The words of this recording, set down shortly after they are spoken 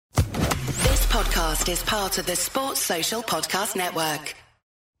podcast is part of the Sports Social Podcast Network.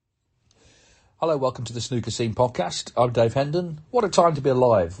 Hello, welcome to the Snooker Scene podcast. I'm Dave Hendon. What a time to be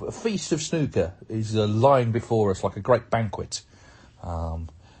alive. A feast of snooker is lying before us like a great banquet. I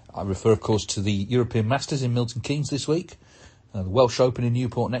refer, of course, to the European Masters in Milton Keynes this week, the Welsh Open in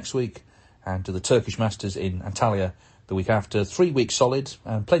Newport next week, and to the Turkish Masters in Antalya the week after. 3 weeks solid,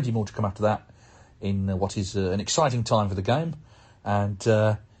 and plenty more to come after that in what is an exciting time for the game. And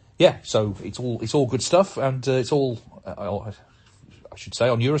so it's all good stuff, and it's all, I should say,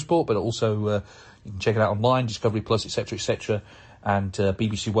 on Eurosport, but also you can check it out online, Discovery Plus, etc., etc. And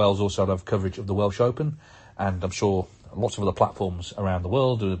BBC Wales also have coverage of the Welsh Open, and I'm sure lots of other platforms around the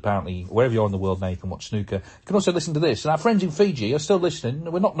world. Apparently, wherever you are in the world now, you can watch snooker. You can also listen to this. And our friends in Fiji are still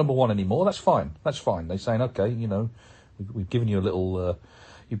listening. We're not number one anymore. That's fine. That's fine. They're saying, okay, you know, we've given you a little,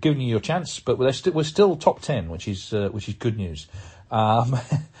 you've given you your chance, but we're still top 10, which is good news.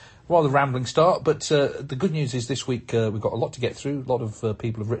 Rather rambling start, but the good news is this week we've got a lot to get through. A lot of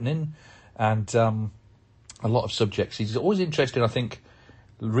people have written in, and a lot of subjects. It's always interesting, I think,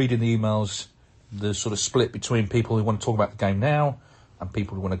 reading the emails, the sort of split between people who want to talk about the game now and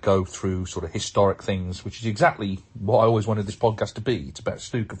people who want to go through sort of historic things, which is exactly what I always wanted this podcast to be. It's about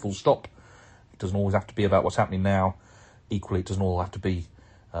snooker, full stop. It doesn't always have to be about what's happening now. Equally, it doesn't all have to be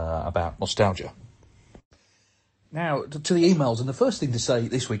about nostalgia. Now, to the emails, and the first thing to say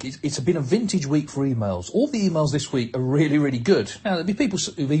this week is it's been a vintage week for emails. All the emails this week are really, really good. Now, there'll be people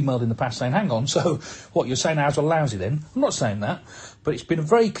who've emailed in the past saying, hang on, so what, you're saying ours are lousy then? I'm not saying that, but it's been a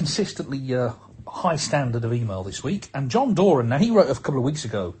very consistently high standard of email this week. And John Doran, now he wrote a couple of weeks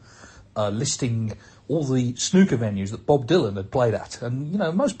ago listing all the snooker venues that Bob Dylan had played at. And, you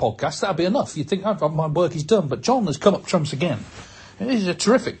know, most podcasts, that'd be enough. You'd think, oh, my work is done. But John has come up trumps again. And this is a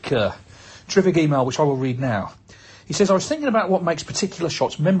terrific email, which I will read now. He says, I was thinking about what makes particular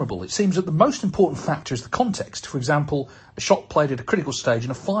shots memorable. It seems that the most important factor is the context. For example, a shot played at a critical stage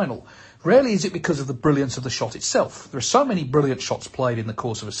in a final. Rarely is it because of the brilliance of the shot itself. There are so many brilliant shots played in the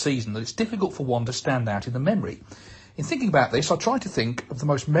course of a season that it's difficult for one to stand out in the memory. In thinking about this, I tried to think of the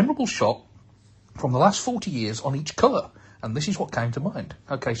most memorable shot from the last 40 years on each colour. And this is what came to mind.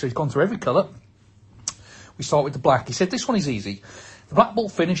 OK, so he's gone through every colour. We start with the black. He said, this one is easy. The black ball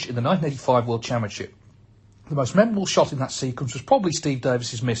finished in the 1985 World Championship. The most memorable shot in that sequence was probably Steve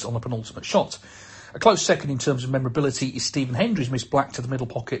Davis's miss on the penultimate shot. A close second in terms of memorability is Stephen Hendry's miss black to the middle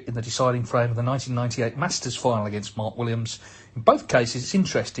pocket in the deciding frame of the 1998 Masters final against Mark Williams. In both cases, it's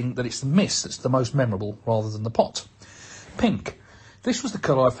interesting that it's the miss that's the most memorable rather than the pot. Pink. This was the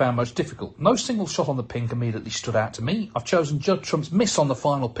colour I found most difficult. No single shot on the pink immediately stood out to me. I've chosen Judd Trump's miss on the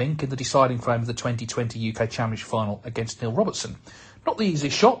final pink in the deciding frame of the 2020 UK Championship final against Neil Robertson. Not the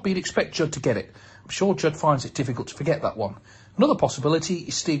easiest shot, but you'd expect Judd to get it. I'm sure Judd finds it difficult to forget that one. Another possibility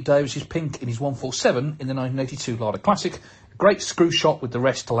is Steve Davis's pink in his 147 in the 1982 Lada Classic. A great screw shot with the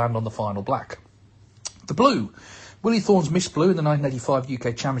rest to land on the final black. The blue. Willie Thorne's miss blue in the 1985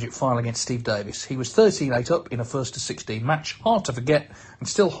 UK Championship final against Steve Davis. He was 13-8 up in a 1-16 match. Hard to forget, and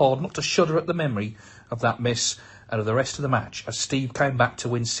still hard not to shudder at the memory of that miss and of the rest of the match, as Steve came back to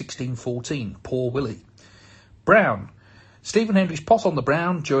win 16-14. Poor Willie. Brown. Stephen Hendry's pot on the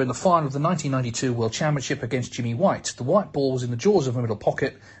brown during the final of the 1992 World Championship against Jimmy White. The white ball was in the jaws of the middle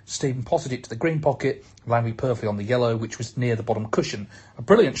pocket. Stephen potted it to the green pocket, landing perfectly on the yellow, which was near the bottom cushion. A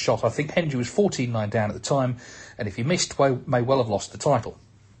brilliant shot. I think Hendry was 14-9 down at the time, and if he missed, may well have lost the title.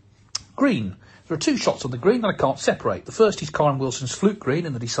 Green. There are two shots on the green that I can't separate. The first is Karen Wilson's fluke green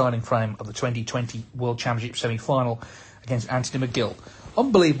in the deciding frame of the 2020 World Championship semi-final against Anthony McGill.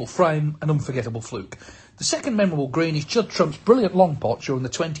 Unbelievable frame, an unforgettable fluke. The second memorable green is Judd Trump's brilliant long pot during the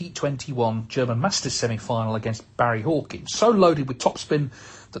 2021 German Masters semi-final against Barry Hawkins. So loaded with topspin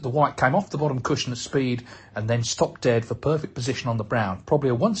that the white came off the bottom cushion at speed and then stopped dead for perfect position on the brown. Probably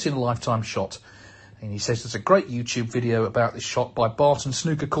a once-in-a-lifetime shot. And he says there's a great YouTube video about this shot by Barton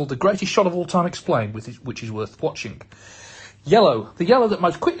Snooker called The Greatest Shot of All Time Explained, which is worth watching. Yellow. The yellow that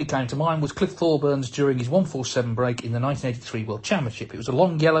most quickly came to mind was Cliff Thorburns during his 147 break in the 1983 World Championship. It was a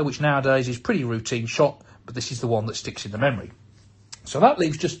long yellow, which nowadays is pretty routine shot, but this is the one that sticks in the memory. So that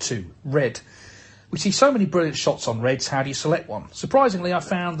leaves just two. Red. We see so many brilliant shots on reds, how do you select one? Surprisingly, I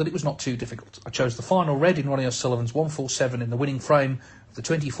found that it was not too difficult. I chose the final red in Ronnie O'Sullivan's 147 in the winning frame of the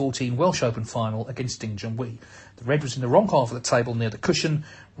 2014 Welsh Open final against Ding Junhui. The red was in the wrong half of the table near the cushion.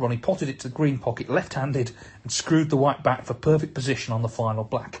 Ronnie potted it to the green pocket left-handed and screwed the white back for perfect position on the final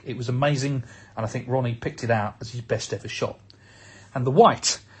black. It was amazing, and I think Ronnie picked it out as his best ever shot. And the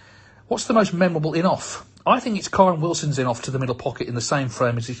white. What's the most memorable in-off? I think it's Karen Wilson's in off to the middle pocket in the same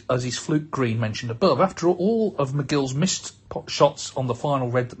frame as his fluke green mentioned above. After all of McGill's missed shots on the final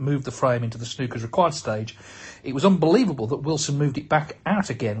red that moved the frame into the snooker's required stage, it was unbelievable that Wilson moved it back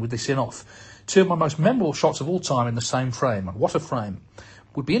out again with this in off. Two of my most memorable shots of all time in the same frame. And what a frame.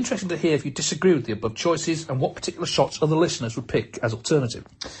 Would be interesting to hear if you disagree with the above choices and what particular shots other listeners would pick as alternative.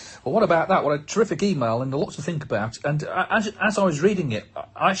 Well, what about that? What a terrific email and a lot to think about. And as I was reading it,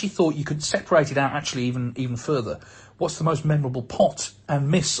 I actually thought you could separate it out actually even further. What's the most memorable pot and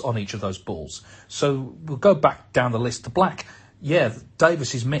miss on each of those balls? So we'll go back down the list. The black, yeah,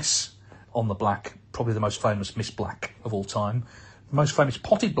 Davis's miss on the black, probably the most famous miss black of all time. The most famous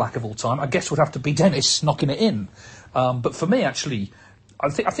potted black of all time, I guess, would have to be Dennis knocking it in. But for me, actually, I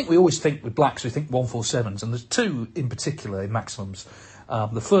think we always think with blacks, we think 147s, and there's two in particular in maximums.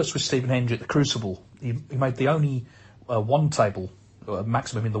 The first was Stephen Hendry at the Crucible. He made the only one table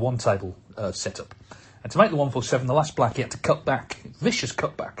maximum in the one table setup, and to make the 147, the last black he had to cut back, vicious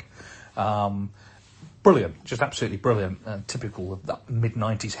cutback. Brilliant, just absolutely brilliant. Typical of that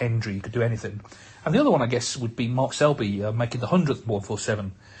mid-90s Hendry, you could do anything. And the other one, I guess, would be Mark Selby making the 100th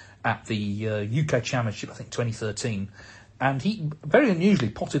 147 at the UK Championship, I think 2013. And he very unusually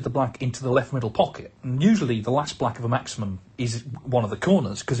potted the black into the left middle pocket. And usually the last black of a maximum is one of the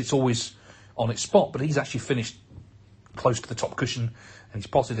corners because it's always on its spot. But he's actually finished close to the top cushion and he's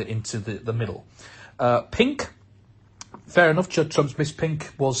potted it into the middle. Pink, fair enough. Judd Trump's Miss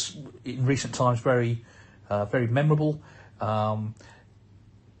Pink was in recent times very memorable. And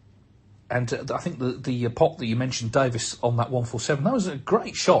I think the pot that you mentioned, Davis, on that 147, that was a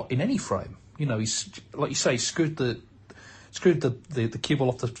great shot in any frame. You know, he's, like you say, screwed the cue ball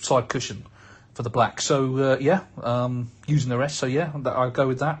off the side cushion for the black. So, using the rest. So, yeah, I'll go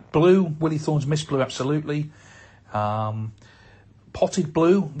with that. Blue, Willie Thorne's Miss Blue, absolutely. Potted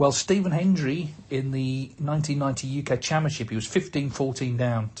blue, well, Stephen Hendry in the 1990 UK Championship, he was 15-14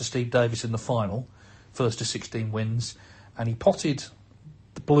 down to Steve Davis in the final, first to 16 wins, and he potted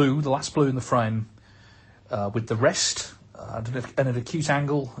the blue, the last blue in the frame, with the rest, and an acute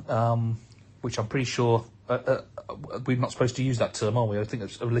angle, which I'm pretty sure... we're not supposed to use that term, are we? I think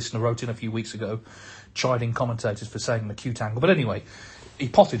a listener wrote in a few weeks ago, chiding commentators for saying an acute angle. But anyway, he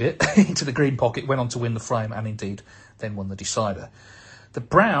potted it into the green pocket, went on to win the frame, and indeed then won the decider. The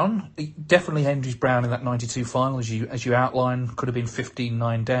brown, definitely Hendry's brown in that 92 final, as you outlined, could have been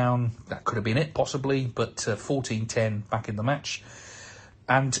 15-9 down. That could have been it, possibly, but 14-10 back in the match.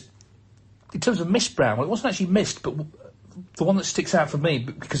 And in terms of missed brown, well, it wasn't actually missed, but... the one that sticks out for me,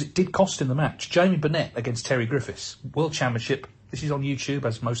 because it did cost in the match, Jamie Burnett against Terry Griffiths, World Championship. This is on YouTube,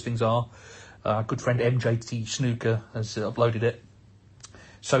 as most things are. Good friend MJT Snooker has uploaded it.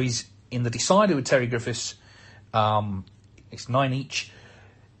 So he's in the decider with Terry Griffiths. It's 9 each.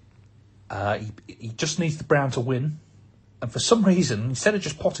 He just needs the brown to win. And for some reason, instead of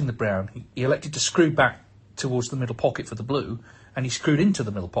just potting the brown, he elected to screw back towards the middle pocket for the blue, and he screwed into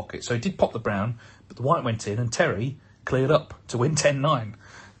the middle pocket. So he did pot the brown, but the white went in, and Terry cleared up to win 10-9.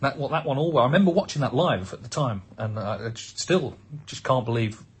 That one all well. I remember watching that live at the time, and I still just can't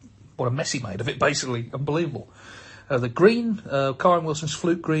believe what a mess he made of it. Basically, unbelievable. The green, Karen Wilson's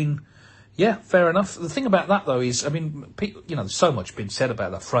fluke green, yeah, fair enough. The thing about that though is, I mean, there's so much been said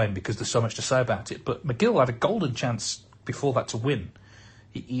about that frame because there's so much to say about it. But McGill had a golden chance before that to win.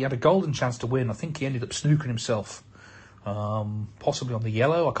 He had a golden chance to win. I think he ended up snookering himself. Possibly on the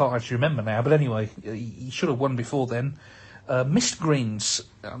yellow, I can't actually remember now, but anyway, he should have won before then. Missed greens,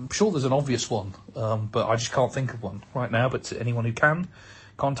 I'm sure there's an obvious one, but I just can't think of one right now, but anyone who can,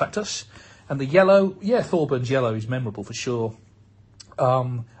 contact us. And the yellow, yeah, Thorburn's yellow is memorable for sure.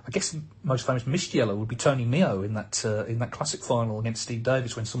 I guess the most famous missed yellow would be Tony Mio in that classic final against Steve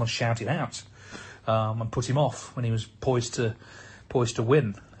Davis when someone shouted out and put him off when he was poised to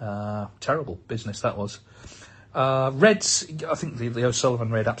win. Terrible business that was. Reds, I think the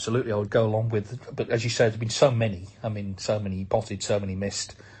O'Sullivan red, absolutely, I would go along with. But as you said, there's been so many. I mean, so many potted, so many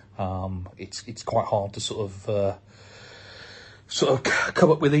missed. It's quite hard to sort of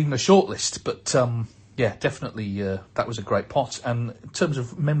come up with even a short list. But yeah, definitely that was a great pot. And in terms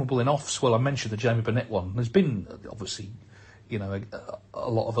of memorable in offs, well, I mentioned the Jamie Burnett one. There's been obviously, a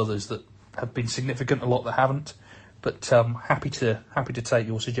lot of others that have been significant, a lot that haven't. But happy to take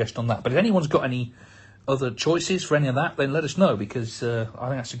your suggestion on that. But if anyone's got any other choices for any of that, then let us know, because I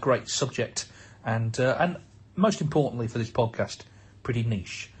think that's a great subject and most importantly for this podcast, pretty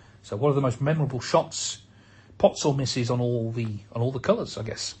niche. So what are the most memorable shots, pots or misses on all the colours, I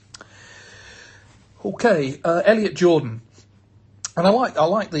guess. Okay, Elliot Jordan. And I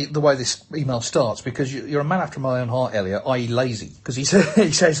like the way this email starts, because you're a man after my own heart, Elliot, i.e. lazy. Because he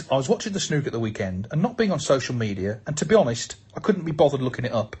says, I was watching the snooker at the weekend and not being on social media, and to be honest, I couldn't be bothered looking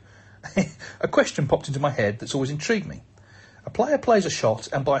it up. A question popped into my head that's always intrigued me. A player plays a shot,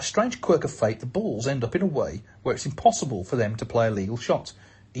 and by a strange quirk of fate, the balls end up in a way where it's impossible for them to play a legal shot.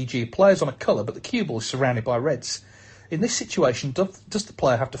 E.g., a player's on a colour, but the cue ball is surrounded by reds. In this situation, does the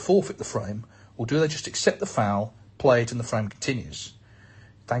player have to forfeit the frame, or do they just accept the foul, play it, and the frame continues?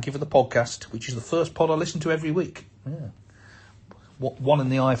 Thank you for the podcast, which is the first pod I listen to every week. Yeah. One in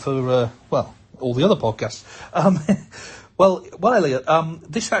the eye for, all the other podcasts. Well, Elliot,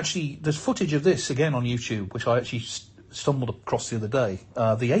 there's footage of this again on YouTube, which I actually stumbled across the other day.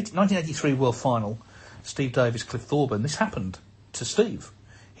 The 1983 World Final, Steve Davis, Cliff Thorburn, this happened to Steve.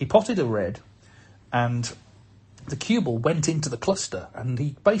 He potted a red, and the cue ball went into the cluster, and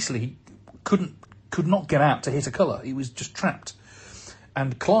he basically could not get out to hit a colour. He was just trapped.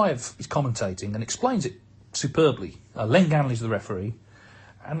 And Clive is commentating and explains it superbly. Len Ganley's the referee.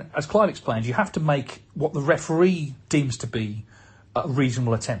 And as Clive explains, you have to make what the referee deems to be a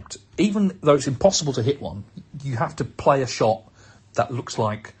reasonable attempt. Even though it's impossible to hit one, you have to play a shot that looks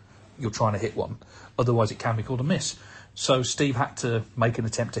like you're trying to hit one. Otherwise, it can be called a miss. So Steve had to make an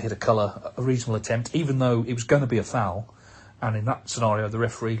attempt to hit a colour, a reasonable attempt, even though it was going to be a foul. And in that scenario, the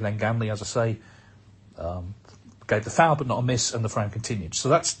referee, Len Ganley, as I say, gave the foul but not a miss, and the frame continued. So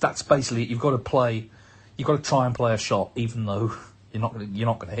that's basically it. You've got to try and play a shot, even though you're not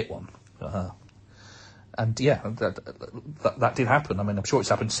going to hit one. And yeah, that did happen. I mean, I'm sure it's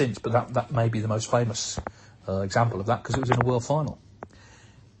happened since, but that may be the most famous example of that, because it was in a world final.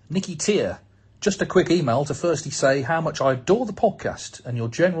 Nikki Tier, just a quick email to firstly say how much I adore the podcast and your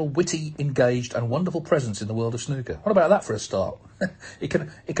general witty, engaged and wonderful presence in the world of snooker. What about that for a start? It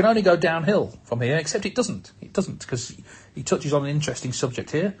can only go downhill from here, except it doesn't. It doesn't, because he touches on an interesting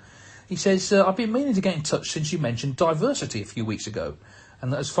subject here. He says, I've been meaning to get in touch since you mentioned diversity a few weeks ago,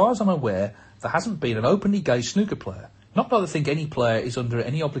 and that as far as I'm aware, there hasn't been an openly gay snooker player. Not that I think any player is under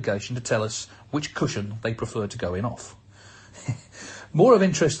any obligation to tell us which cushion they prefer to go in off. More of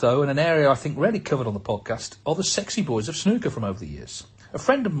interest, though, and an area I think rarely covered on the podcast, are the sexy boys of snooker from over the years. A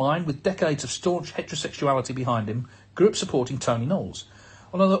friend of mine with decades of staunch heterosexuality behind him grew up supporting Tony Knowles.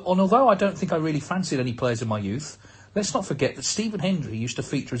 And although I don't think I really fancied any players in my youth, let's not forget that Stephen Hendry used to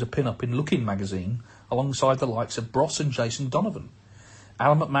feature as a pin-up in Lookin' magazine alongside the likes of Bross and Jason Donovan.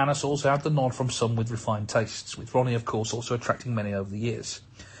 Alan McManus also had the nod from some with refined tastes, with Ronnie, of course, also attracting many over the years.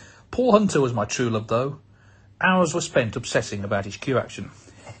 Paul Hunter was my true love, though. Hours were spent obsessing about his cue action.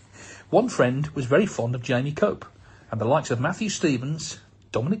 One friend was very fond of Jamie Cope, and the likes of Matthew Stevens,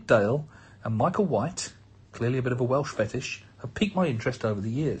 Dominic Dale and Michael White, clearly a bit of a Welsh fetish, have piqued my interest over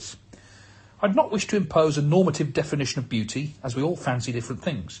the years. I'd not wish to impose a normative definition of beauty, as we all fancy different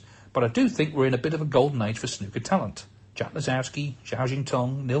things, but I do think we're in a bit of a golden age for snooker talent. Jack Lazowski, Zhao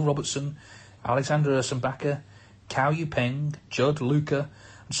Jingtong, Neil Robertson, Alexander Ursenbacher, Cao Yupeng, Judd, Luca,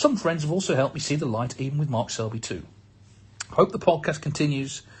 and some friends have also helped me see the light even with Mark Selby too. Hope the podcast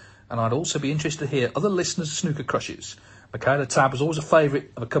continues, and I'd also be interested to hear other listeners' snooker crushes. Michaela Tab was always a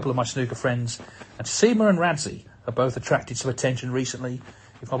favourite of a couple of my snooker friends, and Seema and Radzi have both attracted some attention recently,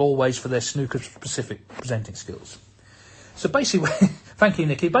 if not always for their snooker-specific presenting skills. So basically, thank you,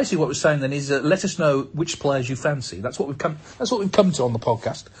 Nicky. Basically, what we're saying then is, let us know which players you fancy. That's what we've come to on the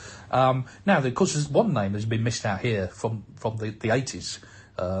podcast. Now, of course, there's one name that's been missed out here from the 80s,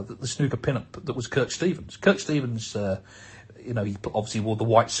 the snooker pin-up that was Kirk Stevens. Kirk Stevens, he obviously wore the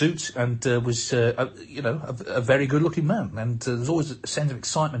white suit and was, a very good-looking man. And there's always a sense of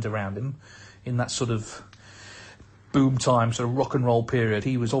excitement around him in that sort of boom time, sort of rock and roll period.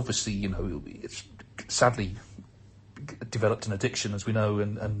 He was obviously, sadly developed an addiction, as we know,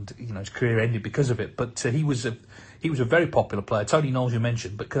 and his career ended because of it. But he was a very popular player. Tony Knowles, you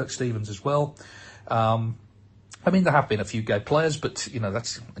mentioned, but Kirk Stevens as well. There have been a few gay players, but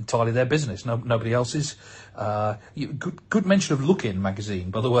that's entirely their business. Nobody else's. Good mention of Lookin'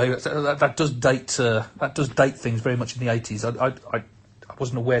 magazine, by the way. That does date things very much in the 80s. I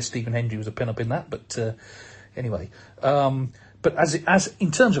wasn't aware Stephen Hendry was a pin-up in that, but anyway. But as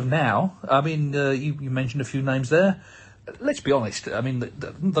in terms of now, you mentioned a few names there. Let's be honest.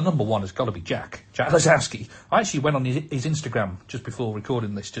 The number one has got to be Jack Lazowski. I actually went on his Instagram just before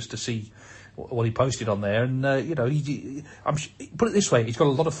recording this just to see what he posted on there, and put it this way, he's got a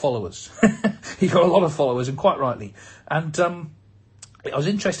lot of followers. He's got a lot of followers, and quite rightly. And I was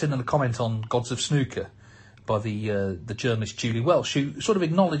interested in a comment on Gods of Snooker by the journalist Julie Welsh, who sort of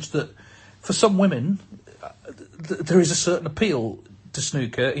acknowledged that for some women, there is a certain appeal to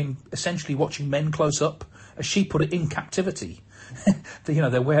snooker in essentially watching men close up, as she put it, in captivity.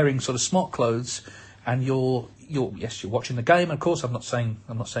 they're wearing sort of smart clothes, and you're watching the game. Of course, I'm not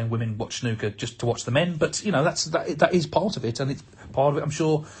saying women watch snooker just to watch the men, but that is part of it, and it's part of it, I'm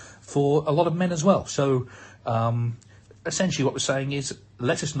sure, for a lot of men as well. So essentially, what we're saying is,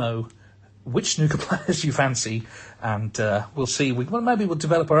 let us know which snooker players you fancy, and we'll see. Maybe we'll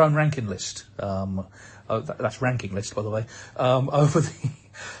develop our own ranking list. That's ranking list, by the way.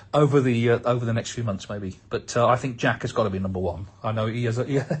 Over the next few months, maybe. But I think Jack has got to be number one. I know he has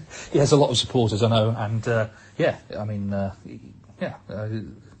a lot of supporters. I know, and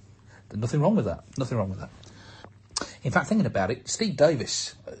nothing wrong with that. Nothing wrong with that. In fact, thinking about it, Steve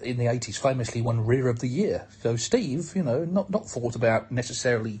Davis in the 80s famously won Rear of the Year. So Steve, not thought about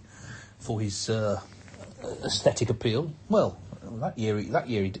necessarily for his aesthetic appeal. Well, that year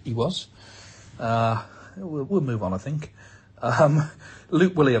he was. We'll move on, I think.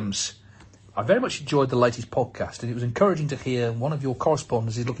 Luke Williams, I very much enjoyed the latest podcast, and it was encouraging to hear one of your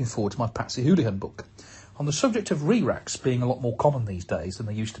correspondents is looking forward to my Patsy Houlihan book. On the subject of re-racks being a lot more common these days than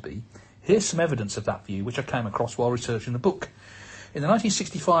they used to be, here's some evidence of that view which I came across while researching the book. In the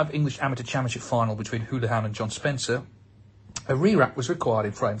 1965 English Amateur Championship final between Houlihan and John Spencer, a re-rack was required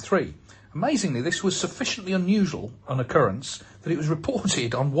in frame 3. Amazingly, this was sufficiently unusual an occurrence that it was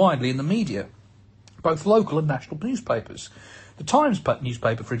reported on widely in the media, both local and national newspapers. The Times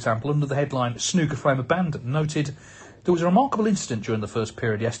newspaper, for example, under the headline "Snooker Frame Abandoned," noted, "There was a remarkable incident during the first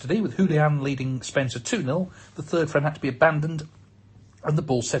period yesterday, with Houlihan leading Spencer 2-0. The third frame had to be abandoned and the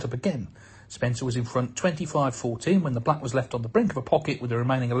ball set up again. Spencer was in front 25-14 when the black was left on the brink of a pocket with the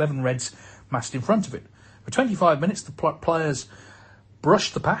remaining 11 reds massed in front of it. For 25 minutes, the players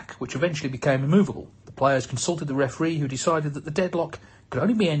brushed the pack, which eventually became immovable. The players consulted the referee, who decided that the deadlock could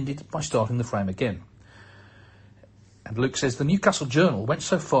only be ended by starting the frame again." And Luke says the Newcastle Journal went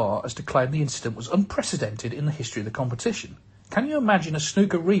so far as to claim the incident was unprecedented in the history of the competition. Can you imagine a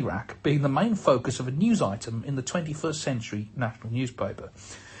snooker re-rack being the main focus of a news item in the 21st century national newspaper?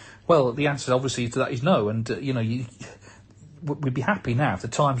 Well, the answer obviously to that is no, and we'd be happy now if the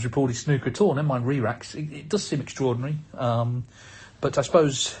Times reported snooker at all. Never mind re-racks. It does seem extraordinary, but I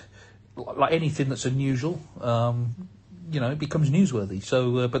suppose, like anything that's unusual, it becomes newsworthy.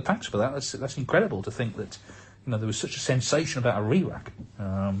 So, but thanks for that. That's incredible to think that there was such a sensation about a re-rack.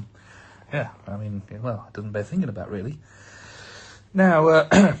 It doesn't bear thinking about, really. Now,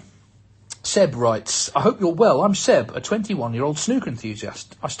 Seb writes, "I hope you're well. I'm Seb, a 21-year-old snooker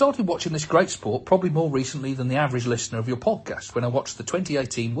enthusiast. I started watching this great sport probably more recently than the average listener of your podcast when I watched the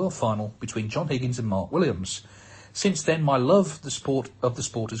 2018 World Final between John Higgins and Mark Williams. Since then, my love of the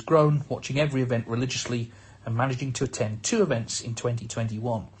sport has grown, watching every event religiously and managing to attend 2 events in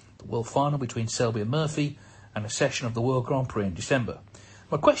 2021, the World Final between Selby and Murphy and a session of the World Grand Prix in December.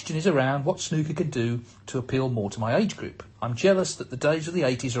 My question is around what snooker can do to appeal more to my age group. I'm jealous that the days of the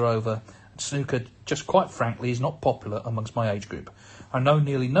 80s are over, and snooker, just quite frankly, is not popular amongst my age group. I know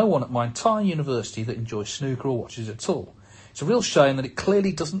nearly no one at my entire university that enjoys snooker or watches it at all. It's a real shame that it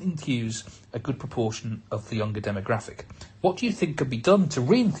clearly doesn't enthuse a good proportion of the younger demographic. What do you think could be done to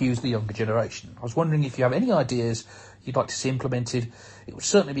re-enthuse the younger generation? I was wondering if you have any ideas you'd like to see implemented. It would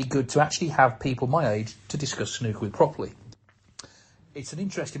certainly be good to actually have people my age to discuss snooker with properly." It's an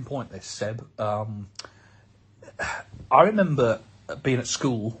interesting point, this, Seb. I remember being at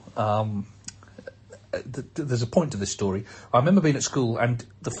school. There's a point to this story. I remember being at school, and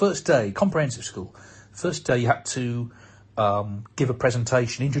the first day, comprehensive school, first day you had to give a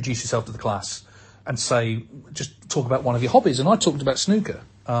presentation, introduce yourself to the class, and just talk about one of your hobbies. And I talked about snooker.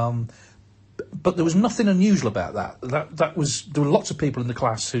 But there was nothing unusual about that. There were lots of people in the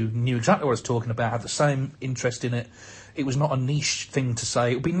class who knew exactly what I was talking about, had the same interest in it. It was not a niche thing to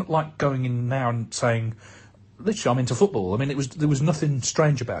say. It would be like going in now and saying, literally, I'm into football. I mean, there was nothing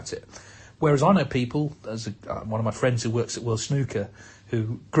strange about it. Whereas I know people, as one of my friends who works at World Snooker,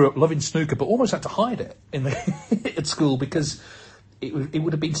 who grew up loving snooker but almost had to hide it at school because it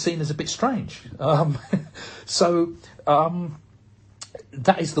would have been seen as a bit strange.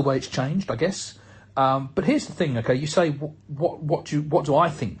 That is the way it's changed, I guess. But here's the thing, okay? You say, what do I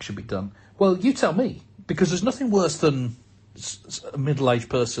think should be done? Well, you tell me, because there's nothing worse than a middle-aged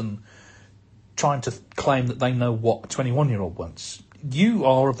person trying to claim that they know what a 21-year-old wants. You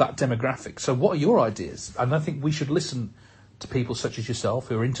are of that demographic, so what are your ideas? And I think we should listen to people such as yourself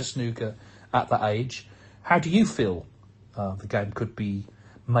who are into snooker at that age. How do you feel the game could be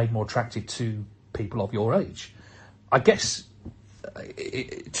made more attractive to people of your age? I guess,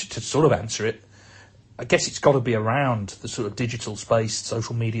 to sort of answer it, I guess it's got to be around the sort of digital space,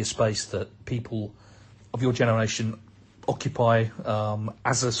 social media space that people of your generation occupy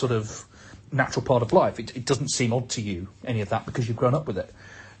as a sort of natural part of life. It doesn't seem odd to you, any of that, because you've grown up with it.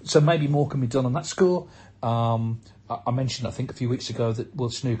 So maybe more can be done on that score. I mentioned, I think, a few weeks ago that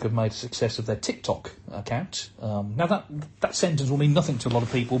World Snooker have made a success of their TikTok account. Now, that sentence will mean nothing to a lot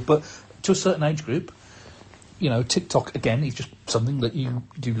of people, but to a certain age group, you know, TikTok, again, is just something that you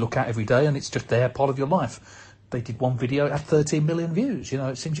do look at every day, and it's just there, part of your life. They did one video, it had 13 million views. You know,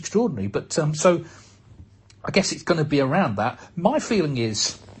 it seems extraordinary. But so I guess it's going to be around that. My feeling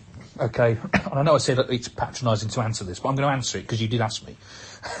is, okay, and I know I said that it's patronising to answer this, but I'm going to answer it because you did ask me.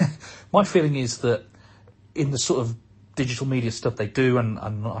 My feeling is that in the sort of digital media stuff they do, and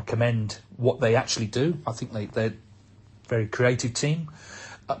I commend what they actually do. I think they're a very creative team.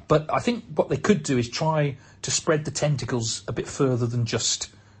 But I think what they could do is try to spread the tentacles a bit further than just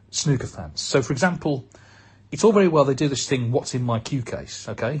snooker fans. So, for example, it's all very well they do this thing, what's in my cue case,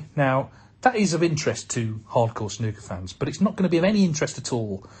 okay? Now, that is of interest to hardcore snooker fans, but it's not going to be of any interest at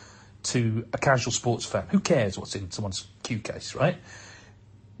all to a casual sports fan. Who cares what's in someone's cue case, right?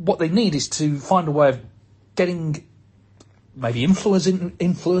 What they need is to find a way of getting maybe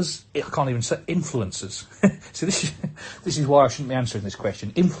influencers. I can't even say influencers. So this is why I shouldn't be answering this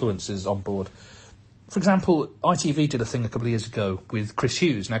question. Influencers on board. For example, ITV did a thing a couple of years ago with Chris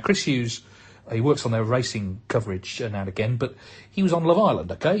Hughes. Now, Chris Hughes, he works on their racing coverage now and again, but he was on Love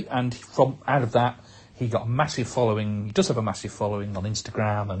Island, okay? And from out of that, he got a massive following. He does have a massive following on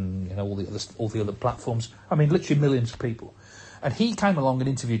Instagram and, you know, all the other platforms. I mean, literally millions of people. And he came along and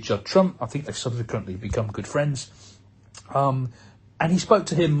interviewed Judd Trump. I think they've subsequently become good friends. And he spoke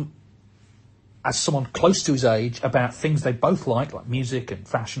to him as someone close to his age about things they both like music and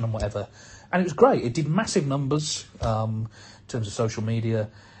fashion and whatever. And it was great. It did massive numbers in terms of social media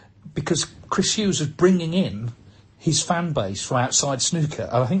because Chris Hughes was bringing in his fan base from outside snooker.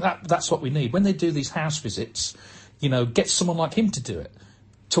 And I think that's what we need. When they do these house visits, you know, get someone like him to do it,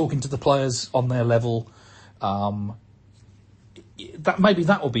 talking to the players on their level. Maybe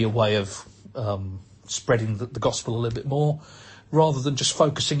that will be a way of spreading the gospel a little bit more, rather than just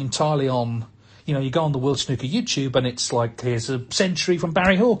focusing entirely on, you know, you go on the World Snooker YouTube and it's like, here's a century from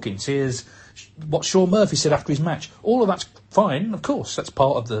Barry Hawkins, here's what Shaun Murphy said after his match. All of that's fine, of course, that's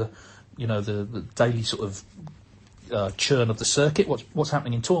part of the, you know, the daily sort of churn of the circuit, what's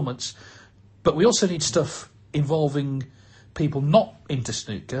happening in tournaments. But we also need stuff involving people not into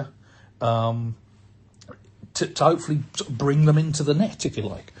snooker, to hopefully sort of bring them into the net, if you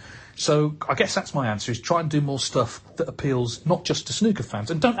like. So I guess that's my answer, is try and do more stuff that appeals not just to snooker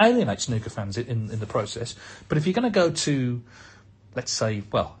fans, and don't alienate snooker fans in the process. But if you're going to go to, let's say,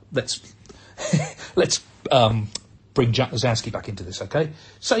 well, let's bring Jack Lazowski back into this, okay?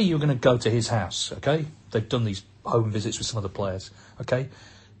 Say you're going to go to his house, okay? They've done these home visits with some other players, okay?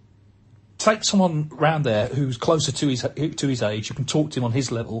 Take someone round there who's closer to his age, who can talk to him on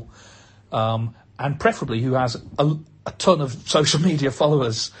his level, and preferably who has a ton of social media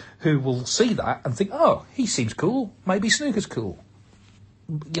followers who will see that and think, oh, he seems cool, maybe snooker's cool.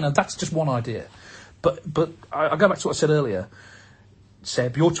 You know, that's just one idea. But I go back to what I said earlier.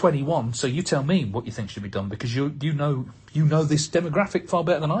 Seb, you're 21, so you tell me what you think should be done, because you know this demographic far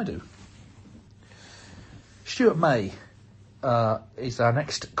better than I do. Stuart May is our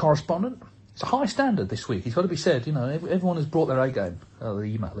next correspondent. It's a high standard this week, it's got to be said. You know, everyone has brought their A game, the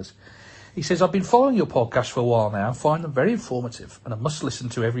emailers. He says, I've been following your podcast for a while now, find them very informative, and I must listen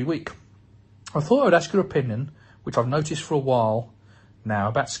to every week. I thought I would ask your opinion, which I've noticed for a while now,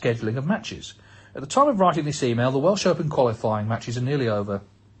 about scheduling of matches. At the time of writing this email, the Welsh Open qualifying matches are nearly over,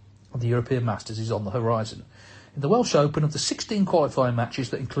 and the European Masters is on the horizon. In the Welsh Open, of the 16 qualifying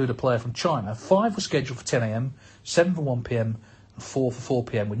matches that include a player from China, 5 were scheduled for 10 a.m, 7 for 1 p.m, and 4 for 4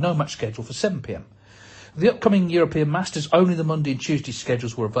 p.m, with no match scheduled for 7 p.m. The upcoming European Masters, only the Monday and Tuesday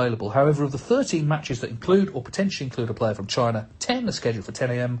schedules were available. However, of the 13 matches that include or potentially include a player from China, 10 are scheduled for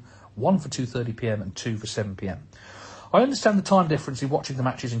 10 a.m, 1 for 2:30 p.m, and 2 for 7 p.m. I understand the time difference in watching the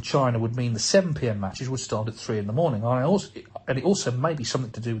matches in China would mean the 7 p.m. matches would start at 3 in the morning, and it also may be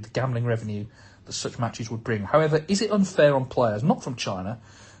something to do with the gambling revenue that such matches would bring. However, is it unfair on players not from China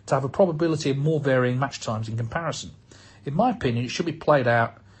to have a probability of more varying match times in comparison? In my opinion, it should be played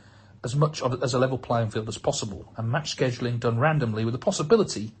out as much of it as a level playing field as possible, and match scheduling done randomly with the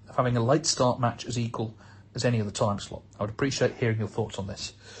possibility of having a late start match as equal as any other time slot. I would appreciate hearing your thoughts on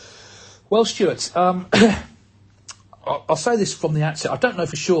this. Well, Stuart, I'll say this from the outset. I don't know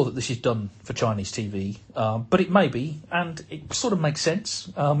for sure that this is done for Chinese TV, but it may be, and it sort of makes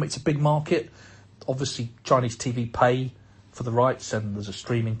sense. It's a big market. Obviously, Chinese TV pay for the rights, and there's a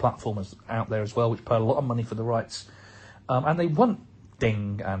streaming platform out there as well which pay a lot of money for the rights. And they want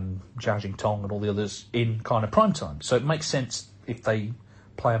Ding and Zhao Jingtong and all the others in kind of prime time. So it makes sense if they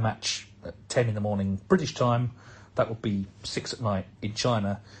play a match at 10 in the morning British time. That would be 6 at night in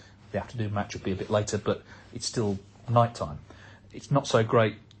China. The afternoon match would be a bit later, but it's still night time. It's not so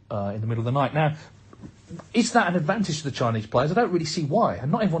great in the middle of the night. Now, is that an advantage to the Chinese players? I don't really see why.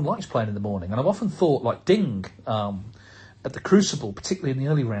 And not everyone likes playing in the morning. And I've often thought, like Ding at the Crucible, particularly in the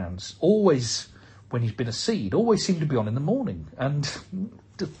early rounds, always, when he's been a seed, always seemed to be on in the morning. And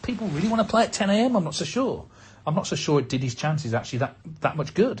do people really want to play at 10 a.m? I'm not so sure. I'm not so sure it did his chances actually that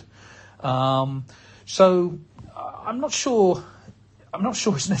much good. So I'm not sure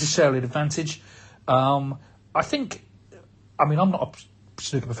it's necessarily an advantage. I'm not a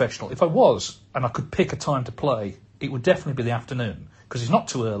snooker professional. If I was, and I could pick a time to play, it would definitely be the afternoon, because it's not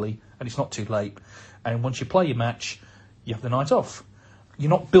too early and it's not too late. And once you play your match, you have the night off. You're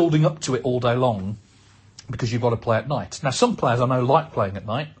not building up to it all day long because you've got to play at night. Now, some players I know like playing at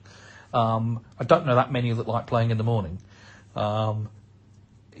night. I don't know that many that like playing in the morning.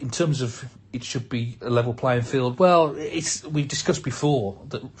 In terms of it should be a level playing field, well, we've discussed before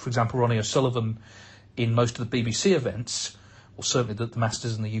that, for example, Ronnie O'Sullivan in most of the BBC events, or certainly the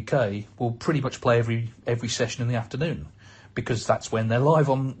Masters in the UK, will pretty much play every session in the afternoon, because that's when they're live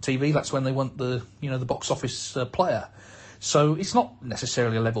on TV. That's when they want the box office player. So it's not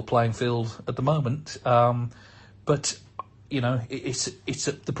necessarily a level playing field at the moment, but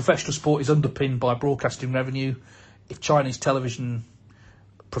the professional sport is underpinned by broadcasting revenue. If Chinese television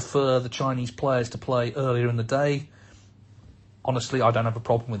prefer the Chinese players to play earlier in the day, honestly, I don't have a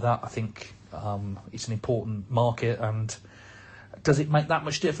problem with that. I think it's an important market, and does it make that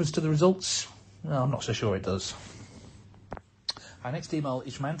much difference to the results? No, I'm not so sure it does. Our next email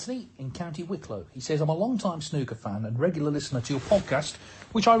is from Anthony in County Wicklow. He says, I'm a long-time snooker fan and regular listener to your podcast,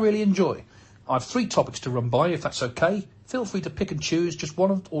 which I really enjoy. I have 3 topics to run by, if that's okay. Feel free to pick and choose just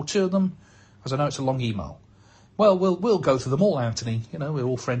one or two of them, as I know it's a long email. Well, we'll go through them all, Anthony. We're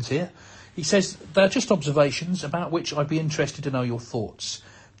all friends here. He says, they're just observations about which I'd be interested to know your thoughts.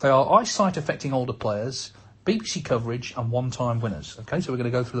 They are eyesight affecting older players, BBC coverage, and one-time winners. Okay, so we're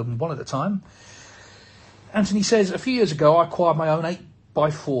going to go through them one at a time. Anthony says, a few years ago I acquired my own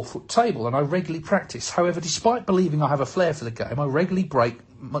 8x4 foot table and I regularly practice. However, despite believing I have a flair for the game, I regularly break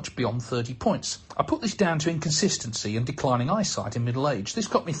much beyond 30 points. I put this down to inconsistency and declining eyesight in middle age. This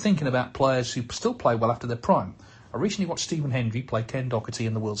got me thinking about players who still play well after their prime. I recently watched Stephen Hendry play Ken Doherty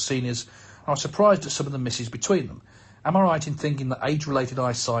in the World Seniors, and I was surprised at some of the misses between them. Am I right in thinking that age-related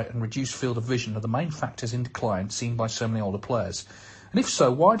eyesight and reduced field of vision are the main factors in decline seen by so many older players? And if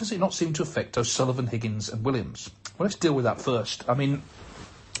so, why does it not seem to affect O'Sullivan, Higgins and Williams? Well, let's deal with that first. I mean,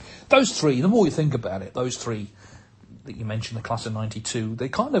 those 3, the more you think about it, those 3 that you mentioned, the class of 92, they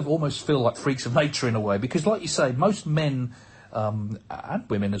kind of almost feel like freaks of nature in a way, because like you say, most men, and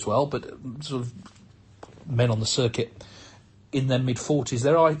women as well, but sort of men on the circuit in their mid-40s,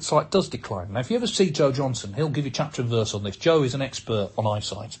 their eyesight does decline. Now, if you ever see Joe Johnson, he'll give you chapter and verse on this. Joe is an expert on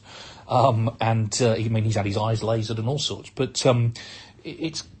eyesight. He's had his eyes lasered and all sorts. But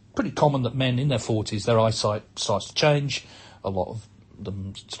it's pretty common that men in their 40s, their eyesight starts to change. A lot of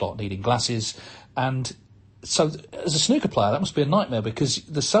them start needing glasses. And so as a snooker player, that must be a nightmare, because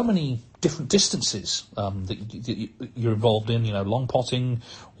there's so many different distances that you're involved in, long potting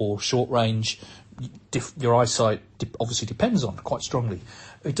or short range. Your eyesight obviously depends on quite strongly.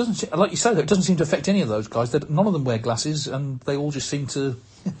 It doesn't, like you say, it doesn't seem to affect any of those guys. None of them wear glasses, and they all just seem to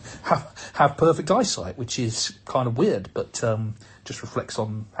have perfect eyesight, which is kind of weird, but just reflects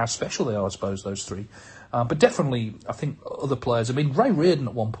on how special they are, I suppose, those 3. But definitely, I think other players. I mean, Ray Reardon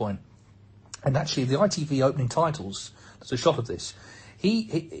at one point, and actually the ITV opening titles, there's a shot of this.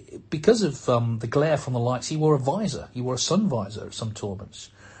 He because of the glare from the lights, he wore a visor. He wore a sun visor at some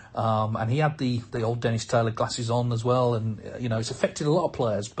tournaments. And he had the old Dennis Taylor glasses on as well, and it's affected a lot of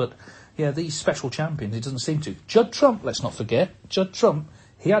players. But yeah, these special champions, it doesn't seem to. Judd Trump, let's not forget, Judd Trump,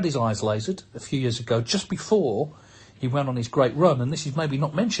 he had his eyes lasered a few years ago, just before he went on his great run. And this is maybe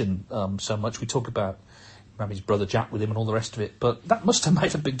not mentioned so much. We talk about his brother Jack with him and all the rest of it, but that must have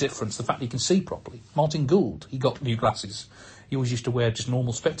made a big difference, the fact he can see properly. Martin Gould, he got new glasses. He always used to wear just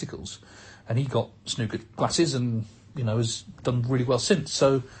normal spectacles, and he got snooker glasses and has done really well since.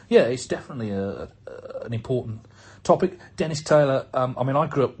 So, yeah, it's definitely an important topic. Dennis Taylor, I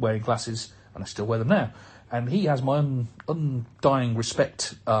grew up wearing glasses, and I still wear them now. And he has my undying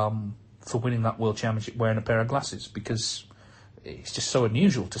respect for winning that World Championship wearing a pair of glasses, because it's just so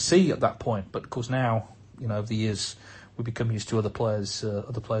unusual to see at that point. But, of course, now, over the years, we become used to other players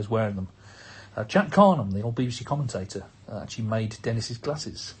wearing them. Jack Carnham, the old BBC commentator, actually made Dennis's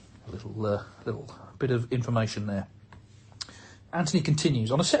glasses. A little bit of information there. Anthony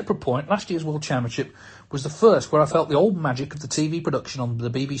continues, on a separate point, last year's World Championship was the first where I felt the old magic of the TV production on the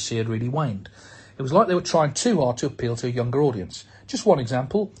BBC had really waned. It was like they were trying too hard to appeal to a younger audience. Just one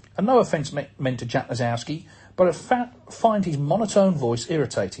example, and no offence meant to Jack Lazowski, but I find his monotone voice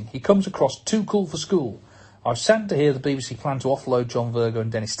irritating. He comes across too cool for school. I was saddened to hear the BBC plan to offload John Virgo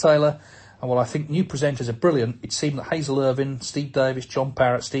and Dennis Taylor, and while I think new presenters are brilliant, it seemed that Hazel Irvine, Steve Davis, John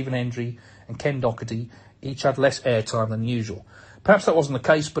Parrott, Stephen Hendry and Ken Doherty each had less airtime than usual. Perhaps that wasn't the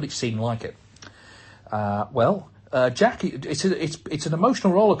case, but it seemed like it. Jack, it's an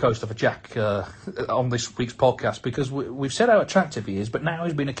emotional rollercoaster for Jack on this week's podcast, because we've said how attractive he is, but now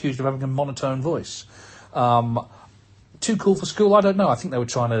he's been accused of having a monotone voice. Too cool for school? I don't know. I think they were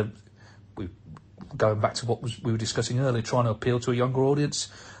trying to, going back to what we were discussing earlier, trying to appeal to a younger audience.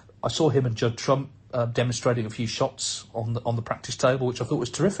 I saw him and Judd Trump demonstrating a few shots on the practice table, which I thought was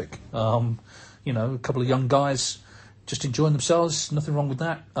terrific. A couple of young guys just enjoying themselves, nothing wrong with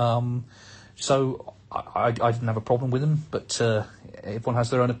that. So I didn't have a problem with them, but everyone has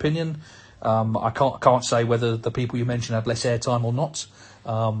their own opinion. I can't say whether the people you mentioned had less airtime or not.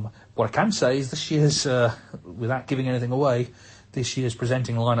 What I can say is this year's, without giving anything away, this year's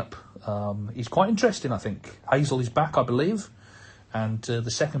presenting lineup is quite interesting, I think. Hazel is back, I believe, and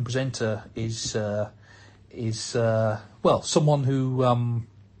the second presenter is someone who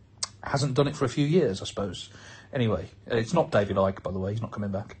hasn't done it for a few years, I suppose. Anyway, it's not David Icke, by the way. He's not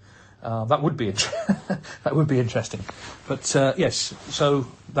coming back. That would be that would be interesting. But yes, so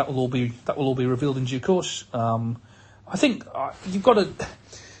that will all be revealed in due course. I think you've got to,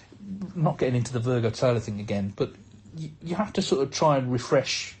 not getting into the Virgo Taylor thing again, but you have to sort of try and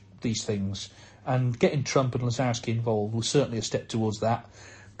refresh these things. And getting Trump and Lazowski involved was certainly a step towards that.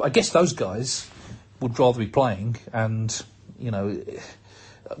 But I guess those guys would rather be playing, and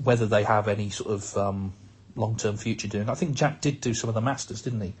whether they have any sort of long-term future doing. I think Jack did do some of the Masters,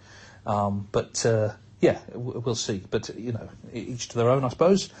 didn't he? We'll see. But, each to their own, I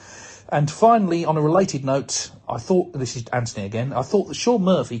suppose. And finally, on a related note, this is Anthony again, I thought that Shaun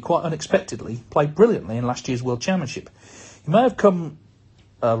Murphy, quite unexpectedly, played brilliantly in last year's World Championship. He may have come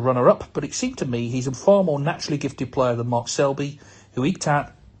runner-up, but it seemed to me he's a far more naturally gifted player than Mark Selby, who eked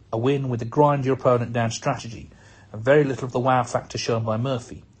out a win with a grind-your-opponent-down strategy, and very little of the wow factor shown by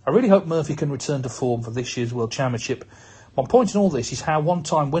Murphy. I really hope Murphy can return to form for this year's World Championship. My point in all this is how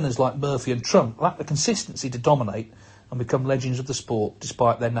one-time winners like Murphy and Trump lack the consistency to dominate and become legends of the sport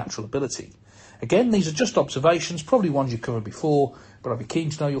despite their natural ability. Again, these are just observations, probably ones you've covered before, but I'd be keen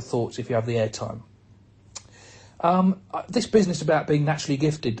to know your thoughts if you have the airtime. This business about being naturally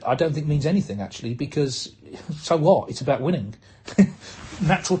gifted, I don't think means anything, actually, because so what? It's about winning.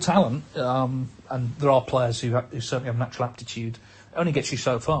 Natural talent, and there are players who certainly have natural aptitude, only gets you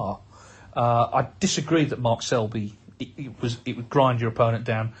so far. I disagree that Mark Selby, it would grind your opponent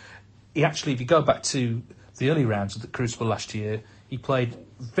down. He actually, if you go back to the early rounds of the Crucible last year, he played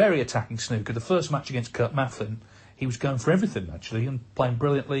very attacking snooker. The first match against Kurt Mafflin, he was going for everything, actually, and playing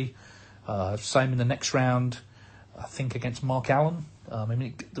brilliantly. Same in the next round, I think, against Mark Allen.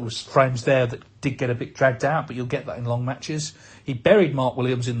 There was frames there that did get a bit dragged out, but you'll get that in long matches. He buried Mark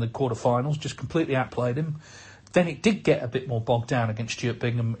Williams in the quarterfinals, just completely outplayed him. Then it did get a bit more bogged down against Stuart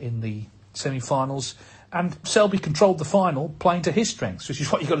Bingham in the semi-finals, and Selby controlled the final, playing to his strengths, which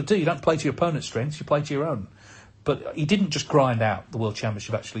is what you've got to do. You don't play to your opponent's strengths, you play to your own. But he didn't just grind out the World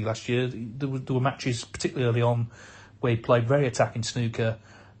Championship, actually, last year. There were matches, particularly early on, where he played very attacking snooker,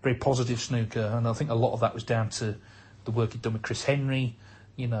 very positive snooker, and I think a lot of that was down to the work he'd done with Chris Henry.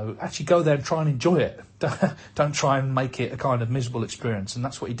 Actually go there and try and enjoy it. Don't try and make it a kind of miserable experience. And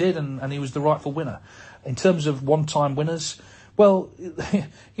that's what he did, and he was the rightful winner. In terms of one-time winners, well,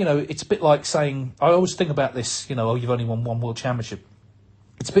 it's a bit like saying, I always think about this, you've only won one World Championship.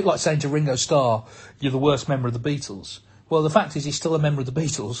 It's a bit like saying to Ringo Starr, you're the worst member of the Beatles. Well, the fact is he's still a member of the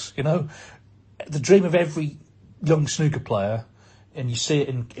Beatles, The dream of every young snooker player, and you see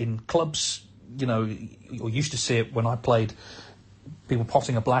it in clubs, or used to see it when I played, people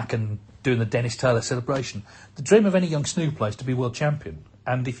potting a black and doing the Dennis Taylor celebration. The dream of any young snooker player is to be world champion.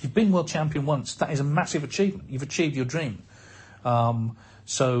 And if you've been world champion once, that is a massive achievement. You've achieved your dream.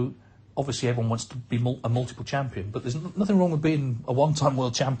 So obviously everyone wants to be a multiple champion, but there's nothing wrong with being a one-time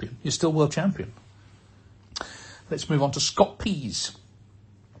world champion. You're still world champion. Let's move on to Scott Pease.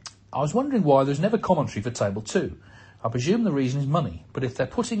 I was wondering why there's never commentary for Table 2. I presume the reason is money, but if they're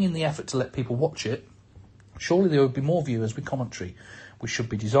putting in the effort to let people watch it, surely there would be more viewers with commentary, which should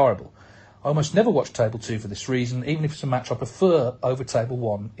be desirable. I almost never watch Table 2 for this reason, even if it's a match I prefer over Table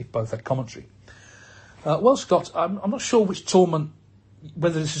 1 if both had commentary. Well, Scott, I'm not sure which tournament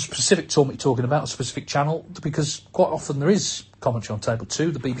whether this is a specific tournament you're talking about, a specific channel, because quite often there is commentary on Table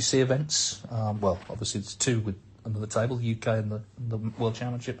 2, the BBC events. Well, obviously there's two with another table, the UK and the World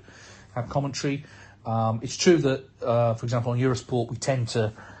Championship have commentary. It's true that, for example, on Eurosport we tend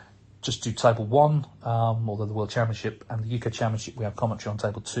to just do Table 1, although the World Championship and the UK Championship we have commentary on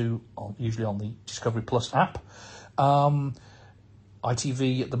Table 2, usually on the Discovery Plus app.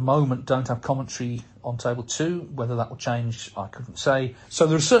 ITV at the moment don't have commentary on Table 2. Whether that will change, I couldn't say. So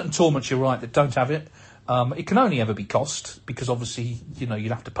there are certain tournaments, you're right, that don't have it. It can only ever be cost, because obviously,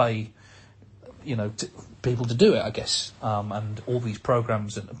 you'd have to pay, people to do it, I guess. And all these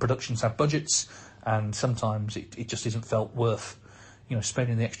programmes and productions have budgets, and sometimes it just isn't felt worth,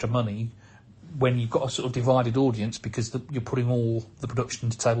 spending the extra money when you've got a sort of divided audience, because you're putting all the production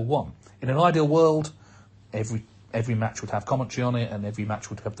into Table 1. In an ideal world, every match would have commentary on it, and every match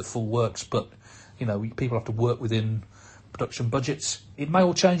would have the full works, but people have to work within production budgets. It may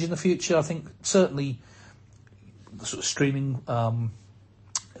all change in the future. I think certainly the sort of streaming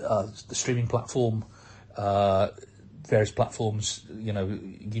platform, various platforms, you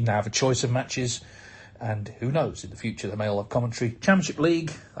now have a choice of matches, and who knows, in the future they may all have commentary. Championship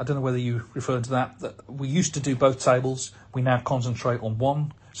League, I don't know whether you referred to that we used to do both tables. We now concentrate on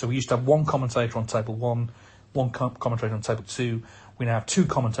one. So we used to have one commentator on Table 1, one commentator on Table 2. We now have two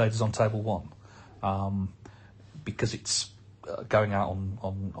commentators on Table 1, because it's going out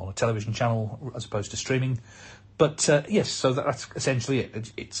on a television channel as opposed to streaming. But yes, so that's essentially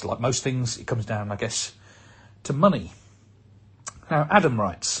it. It's like most things, it comes down, I guess, to money. Now, Adam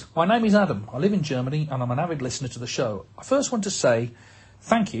writes, "My name is Adam. I live in Germany and I'm an avid listener to the show. I first want to say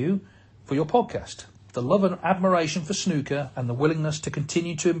thank you for your podcast. The love and admiration for snooker and the willingness to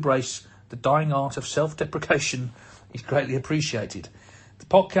continue to embrace the dying art of self-deprecation is greatly appreciated. The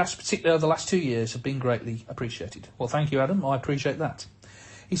podcast, particularly over the last 2 years, have been greatly appreciated." Well, thank you, Adam. I appreciate that.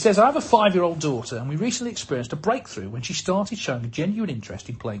 He says, "I have a 5-year-old daughter, and we recently experienced a breakthrough when she started showing a genuine interest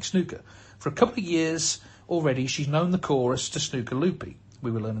in playing snooker. For a couple of years already, she's known the chorus to Snooker Loopy. We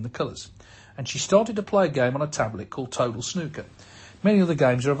were learning the colours. And she started to play a game on a tablet called Total Snooker. Many other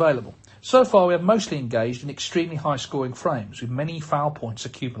games are available. So far, we have mostly engaged in extremely high-scoring frames, with many foul points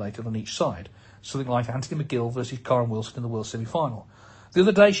accumulated on each side, something like Anthony McGill versus Karen Wilson in the World Semi-Final. The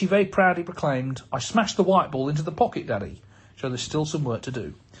other day, she very proudly proclaimed, 'I smashed the white ball into the pocket, Daddy.' So there's still some work to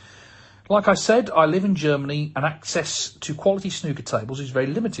do. Like I said, I live in Germany, and access to quality snooker tables is very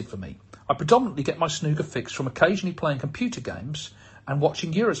limited for me. I predominantly get my snooker fix from occasionally playing computer games and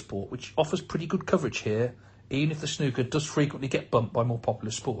watching Eurosport, which offers pretty good coverage here, even if the snooker does frequently get bumped by more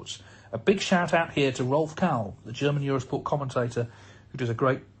popular sports. A big shout out here to Rolf Kahl, the German Eurosport commentator, who does a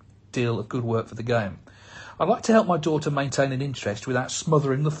great deal of good work for the game. I'd like to help my daughter maintain an interest without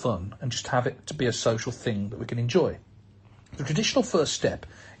smothering the fun, and just have it to be a social thing that we can enjoy. The traditional first step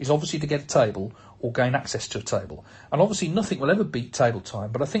is obviously to get a table or gain access to a table, and obviously nothing will ever beat table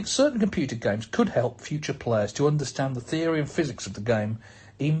time, but I think certain computer games could help future players to understand the theory and physics of the game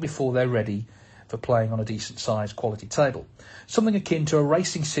even before they're ready for playing on a decent sized quality table. Something akin to a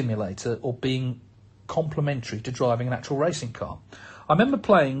racing simulator, or being complementary to driving an actual racing car. I remember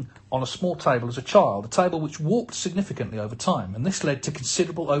playing on a small table as a child, a table which warped significantly over time, and this led to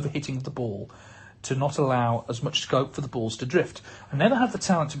considerable overhitting of the ball to not allow as much scope for the balls to drift. I never had the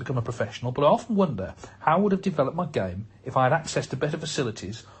talent to become a professional, but I often wonder how I would have developed my game if I had access to better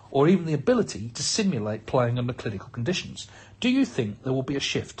facilities, or even the ability to simulate playing under critical conditions. Do you think there will be a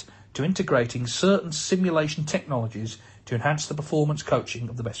shift to integrating certain simulation technologies to enhance the performance coaching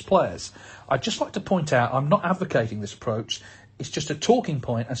of the best players? I'd just like to point out I'm not advocating this approach. It's just a talking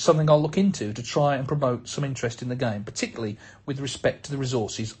point and something I'll look into to try and promote some interest in the game, particularly with respect to the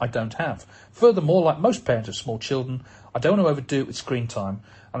resources I don't have. Furthermore, like most parents of small children, I don't want to overdo it with screen time,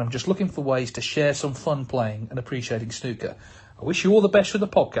 and I'm just looking for ways to share some fun playing and appreciating snooker. I wish you all the best with the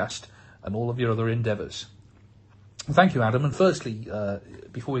podcast and all of your other endeavours." Thank you, Adam. And firstly,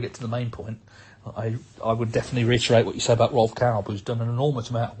 before we get to the main point, I would definitely reiterate what you said about Rolf Kahl, who's done an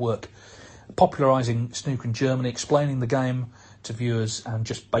enormous amount of work popularising snooker in Germany, explaining the game to viewers, and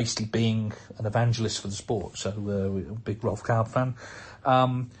just basically being an evangelist for the sport. So we're a big Rolf Kahl fan.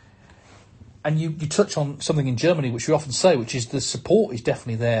 And you touch on something in Germany which we often say, which is the support is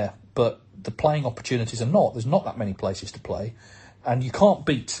definitely there, but the playing opportunities are not. There's not that many places to play, and you can't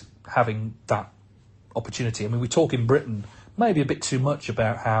beat having that opportunity. I mean, we talk in Britain maybe a bit too much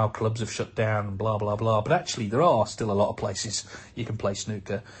about how clubs have shut down and blah, blah, blah, but actually there are still a lot of places you can play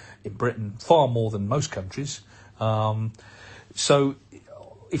snooker in Britain, far more than most countries. So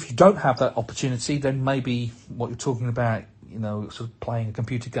if you don't have that opportunity, then maybe what you're talking about, sort of playing a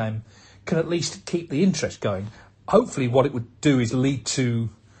computer game, can at least keep the interest going. hopefully what it would do is lead to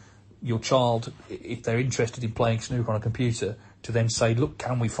your child, if they're interested in playing snooker on a computer, to then say, look,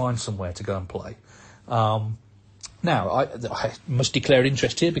 can we find somewhere to go and play? Now, I must declare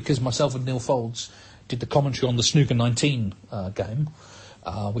interest here because myself and Neil Folds did the commentary on the Snooker 19 game,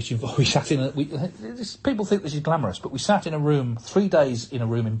 which we sat in people think this is glamorous, but we sat in a room, 3 days in a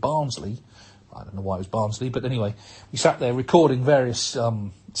room in Barnsley. I don't know why it was Barnsley, but anyway, we sat there recording various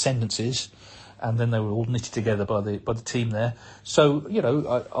sentences, and then they were all knitted together by the team there. So,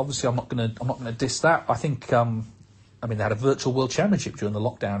 obviously I'm not gonna diss that. I think, they had a virtual World Championship during the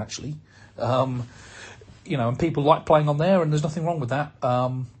lockdown, actually. And people like playing on there, and there's nothing wrong with that.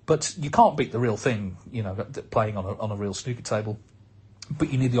 But you can't beat the real thing, playing on a real snooker table.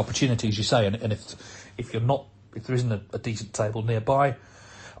 But you need the opportunity, as you say, and if there isn't a decent table nearby,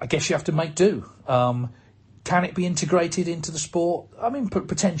 I guess you have to make do. Can it be integrated into the sport? I mean,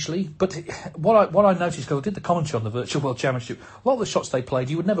 potentially. But what I noticed, because I did the commentary on the Virtual World Championship, a lot of the shots they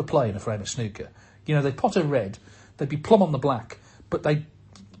played, you would never play in a frame of snooker. They'd pot a red, they'd be plumb on the black, but they,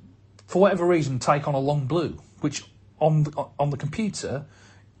 for whatever reason, take on a long blue, which on the computer,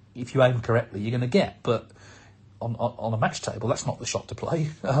 if you aim correctly, you're going to get. But on a match table, that's not the shot to play.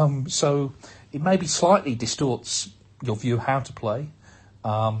 So it maybe slightly distorts your view of how to play.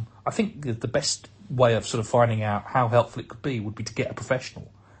 I think the best way of sort of finding out how helpful it could be would be to get a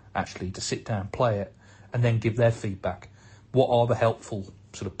professional, actually, to sit down, play it, and then give their feedback. What are the helpful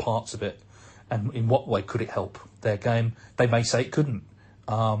sort of parts of it, and in what way could it help their game? They may say it couldn't.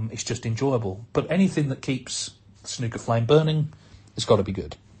 It's just enjoyable. But anything that keeps the snooker flame burning has got to be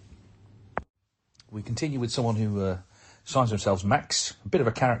good. We continue with someone who signs themselves Max. A bit of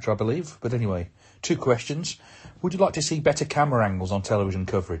a character, I believe. But anyway, 2 questions. Would you like to see better camera angles on television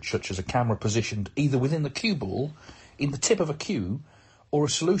coverage, such as a camera positioned either within the cue ball, in the tip of a cue, or a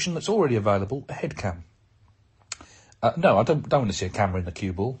solution that's already available, a head cam? No, I don't want to see a camera in the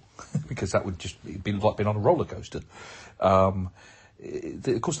cue ball, because that would just be like being on a roller coaster. Of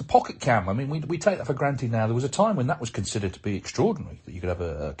course, the pocket cam, I mean, we take that for granted now. There was a time when that was considered to be extraordinary, that you could have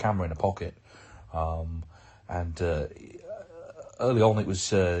a camera in a pocket. Early on, it was,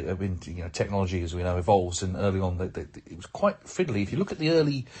 technology, as we know, evolves, and early on, it was quite fiddly. If you look at the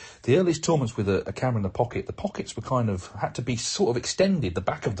earliest tournaments with a camera in the pockets were had to be sort of extended, the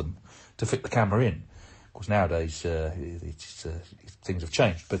back of them, to fit the camera in. Of course, nowadays, things have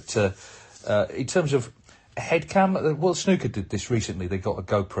changed. But in terms of a head cam, well, Snooker did this recently. They got a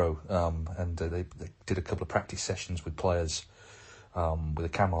GoPro, and they did a couple of practice sessions with players with a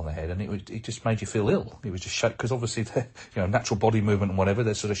camera on their head, and it just made you feel ill. It was just shake, because obviously, natural body movement and whatever,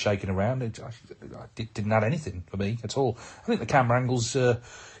 they're sort of shaking around. It didn't add anything for me at all. I think the camera angles,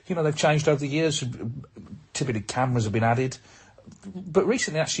 they've changed over the years. Typically, cameras have been added. But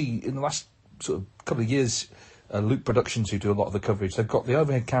recently, actually, in the last sort of couple of years, Luke Productions, who do a lot of the coverage, they've got the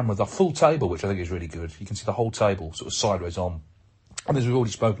overhead camera, the full table, which I think is really good. You can see the whole table sort of sideways on. And as we've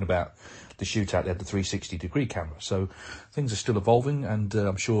already spoken about, the shootout, they had the 360-degree camera. So things are still evolving, and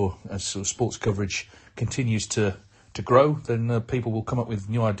I'm sure as sort of sports coverage continues to grow, then people will come up with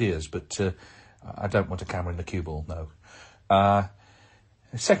new ideas. But I don't want a camera in the cue ball, no.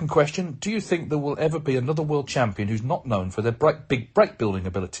 Second question, do you think there will ever be another world champion who's not known for their big break-building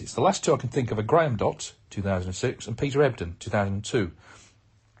abilities? The last two I can think of are Graham Dott, 2006, and Peter Ebdon, 2002.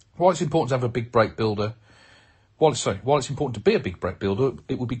 While it's important to have a big break builder, while it's important to be a big break builder,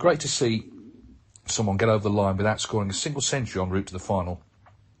 it would be great to see someone get over the line without scoring a single century en route to the final,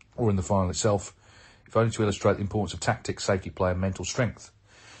 or in the final itself, if only to illustrate the importance of tactics, safety play, and mental strength.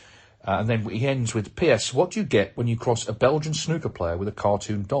 And then he ends with, P.S. What do you get when you cross a Belgian snooker player with a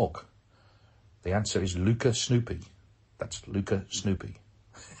cartoon dog? The answer is Luca Snoopy. That's Luca Snoopy.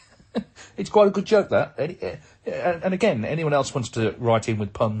 It's quite a good joke, that. And again, anyone else wants to write in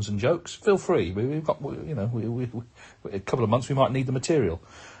with puns and jokes, feel free. We've got, a couple of months we might need the material.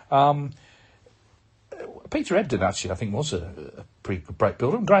 Peter Ebdon, actually, I think was a pretty good break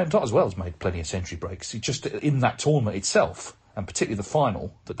builder, and Graham Dott as well has made plenty of century breaks. It's just in that tournament itself, and particularly the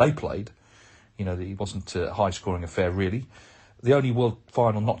final that they played, he wasn't a high-scoring affair, really. The only world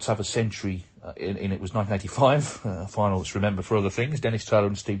final not to have a century in it was 1985, a final that's remembered for other things, Dennis Taylor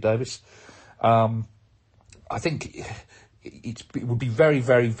and Steve Davis. I think it would be very,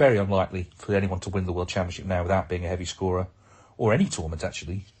 very, very unlikely for anyone to win the World Championship now without being a heavy scorer, or any tournament,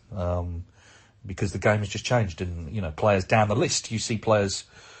 actually, because the game has just changed, and, players down the list, you see players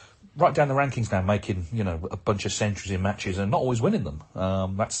right down the rankings now making, a bunch of centuries in matches and not always winning them.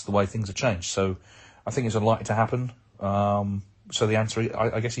 That's the way things have changed. So I think it's unlikely to happen. So the answer,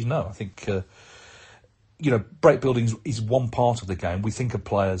 I guess, is no. I think, break building is one part of the game. We think of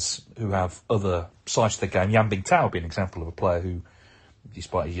players who have other sides to the game. Yan Bingtao would be an example of a player who,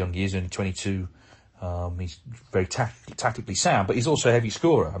 despite his young years, only 22, he's very tactically sound, but he's also a heavy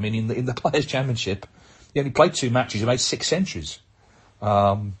scorer. I mean, in the Players' Championship, he only played 2 matches. He made 6 centuries.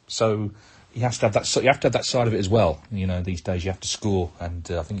 So he has to have that. So you have to have that side of it as well. These days you have to score, and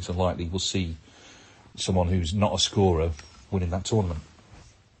I think it's unlikely we'll see someone who's not a scorer winning that tournament.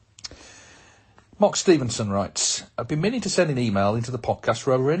 Mark Stevenson writes, I've been meaning to send an email into the podcast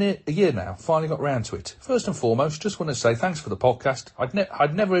for over a year now. Finally got round to it. First and foremost, just want to say thanks for the podcast.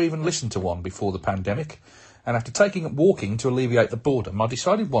 I'd never even listened to one before the pandemic, and after taking up walking to alleviate the boredom, I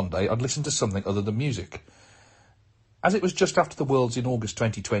decided one day I'd listen to something other than music. As it was just after the Worlds in August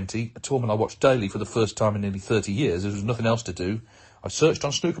 2020, a tournament I watched daily for the first time in nearly 30 years, there was nothing else to do, I searched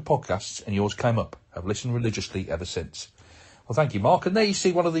on Snooker podcasts and yours came up. I've listened religiously ever since. Well, thank you, Mark. And there you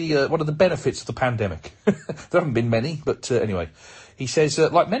see one of the benefits of the pandemic. There haven't been many, but anyway. He says,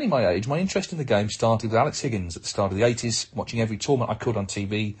 like many my age, my interest in the game started with Alex Higgins at the start of the 80s, watching every tournament I could on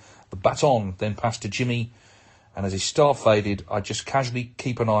TV. The baton then passed to Jimmy, and as his star faded, I'd just casually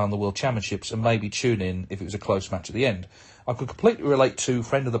keep an eye on the World Championships and maybe tune in if it was a close match at the end. I could completely relate to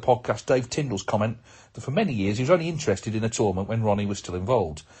friend of the podcast Dave Tyndall's comment that for many years he was only interested in a tournament when Ronnie was still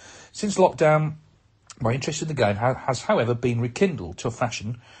involved. Since lockdown, my interest in the game has, however, been rekindled to a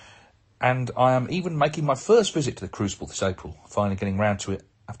fashion, and I am even making my first visit to the Crucible this April, finally getting round to it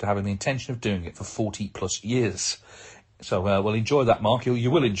after having the intention of doing it for 40-plus years. So, we'll enjoy that, Mark. You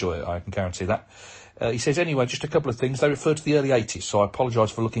will enjoy it, I can guarantee that. He says, anyway, just a couple of things. They refer to the early 80s, so I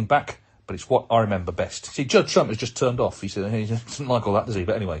apologise for looking back, but it's what I remember best. See, Judge Trump has just turned off. He said he doesn't like all that, does he?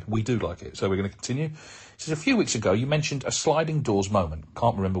 But anyway, we do like it, so we're going to continue. He says, a few weeks ago, you mentioned a sliding doors moment.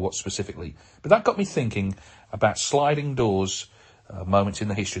 Can't remember what specifically. But that got me thinking about sliding doors moments in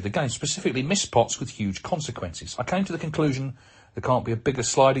the history of the game, specifically missed pots with huge consequences. I came to the conclusion there can't be a bigger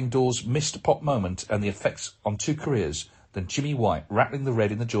sliding doors missed pot moment and the effects on 2 careers than Jimmy White rattling the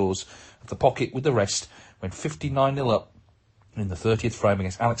red in the jaws of the pocket with the rest when 59-0 up in the 30th frame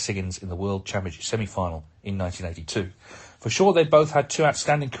against Alex Higgins in the World Championship semi-final in 1982. For sure, they both had 2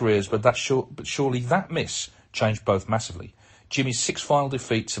 outstanding careers, but surely that miss changed both massively. Jimmy's 6 final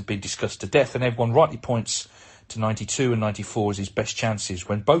defeats have been discussed to death, and everyone rightly points to 92 and 94 as his best chances,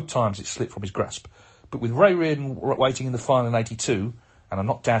 when both times it slipped from his grasp. But with Ray Reardon waiting in the final in 82, and I'm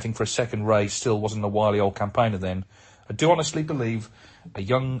not doubting for a second Ray still wasn't a wily old campaigner then, I do honestly believe a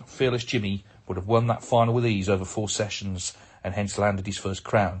young, fearless Jimmy would have won that final with ease over 4 sessions and hence landed his first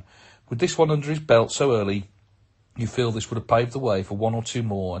crown. With this one under his belt so early, you feel this would have paved the way for 1 or 2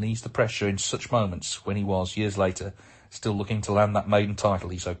 more and eased the pressure in such moments when he was, years later, still looking to land that maiden title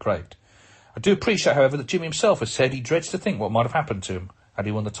he so craved. I do appreciate, however, that Jimmy himself has said he dreads to think what might have happened to him had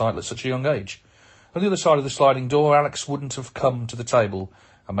he won the title at such a young age. On the other side of the sliding door, Alex wouldn't have come to the table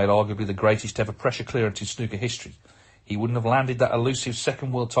and made arguably the greatest ever pressure clearance in snooker history. He wouldn't have landed that elusive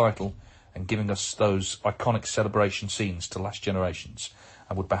second world title and giving us those iconic celebration scenes to last generations,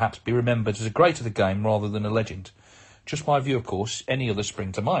 and would perhaps be remembered as a great of the game rather than a legend. Just my view, of course. Any others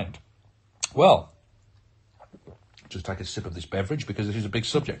spring to mind? Well, just take a sip of this beverage because this is a big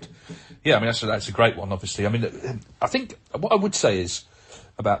subject. Yeah, I mean, that's a great one, obviously. I mean, I think what I would say is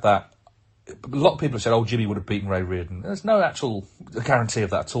about that, a lot of people have said, oh, Jimmy would have beaten Ray Reardon. There's no actual guarantee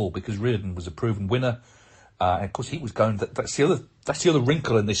of that at all, because Reardon was a proven winner. And of course, he was going. That's the other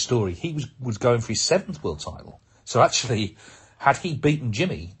wrinkle in this story. He was going for his 7th world title. So actually, had he beaten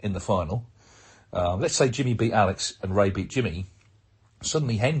Jimmy in the final, let's say Jimmy beat Alex and Ray beat Jimmy,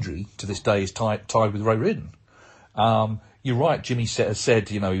 suddenly Hendry to this day is tied with Ray Reardon. You're right. Jimmy has said,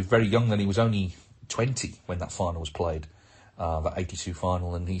 he was very young then. He was only 20 when that final was played, that 82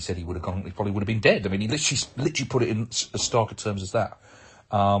 final, and he said he probably would have been dead. I mean, he literally put it in as starker terms as that.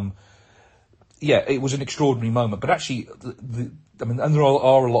 Yeah, it was an extraordinary moment, but actually, and there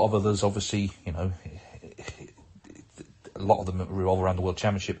are a lot of others, obviously, a lot of them revolve around the World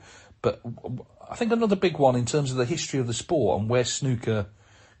Championship, but I think another big one in terms of the history of the sport and where snooker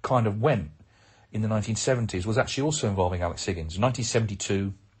kind of went in the 1970s was actually also involving Alex Higgins.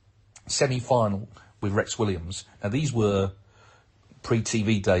 1972, semi-final with Rex Williams. Now, these were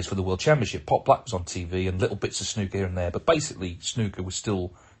pre-TV days for the World Championship. Pot Black was on TV and little bits of snooker here and there, but basically snooker was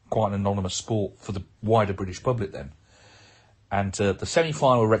still quite an anonymous sport for the wider British public then. And the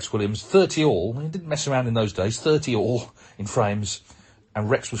semi-final with Rex Williams, 30 all, he didn't mess around in those days, 30 all in frames, and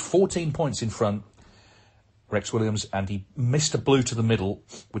Rex was 14 points in front, Rex Williams, and he missed a blue to the middle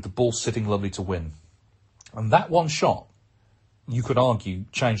with the ball sitting lovely to win. And that one shot, you could argue,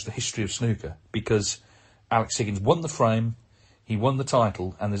 changed the history of snooker, because Alex Higgins won the frame, he won the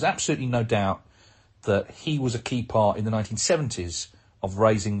title, and there's absolutely no doubt that he was a key part in the 1970s of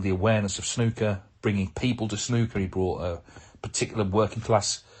raising the awareness of snooker, bringing people to snooker. He brought a particular working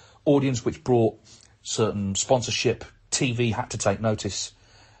class audience, which brought certain sponsorship. TV had to take notice,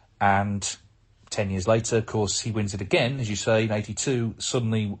 and 10 years later, of course, he wins it again, as you say, in 82.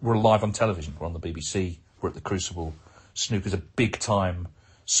 Suddenly, we're live on television. We're on the BBC. We're at the Crucible. Snooker's a big-time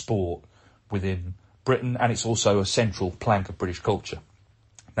sport within Britain, and it's also a central plank of British culture.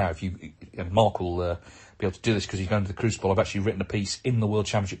 Now, and Mark will be able to do this because he's going to the Crucible. I've actually written a piece in the World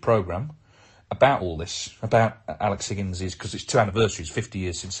Championship programme about all this, about Alex Higgins', because it's 2 anniversaries, 50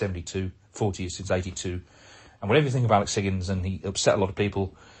 years since 72, 40 years since 82. And whatever you think of Alex Higgins, and he upset a lot of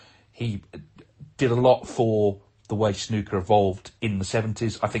people, he did a lot for the way snooker evolved in the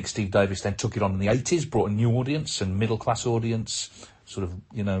 70s. I think Steve Davis then took it on in the 80s, brought a new audience and middle-class audience, sort of,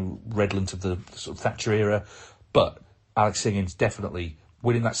 redolent of the sort of Thatcher era. But Alex Higgins definitely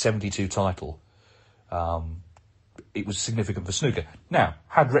winning that 72 title, it was significant for snooker. Now,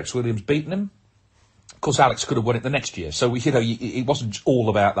 had Rex Williams beaten him, of course Alex could have won it the next year. So, it wasn't all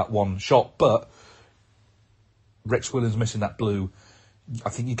about that one shot, but Rex Williams missing that blue, I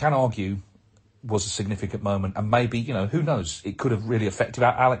think you can argue, was a significant moment. And maybe, who knows? It could have really affected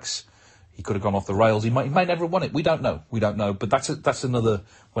Alex. He could have gone off the rails. He may never have won it. We don't know. But that's another,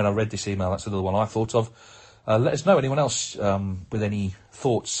 when I read this email, that's another one I thought of. Let us know, anyone else with any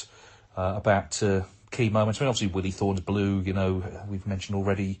thoughts about key moments. I mean, obviously, Willie Thorne's blue, we've mentioned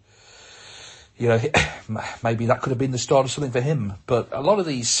already. Maybe that could have been the start of something for him. But a lot of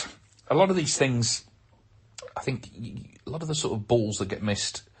these things, I think a lot of the sort of balls that get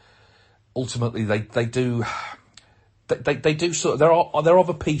missed, ultimately they do sort of, they're of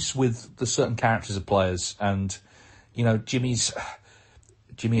a piece with the certain characters of players. And Jimmy is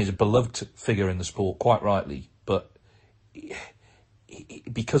a beloved figure in the sport, quite rightly, but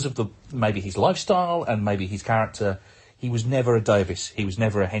because of maybe his lifestyle and maybe his character, he was never a Davis, he was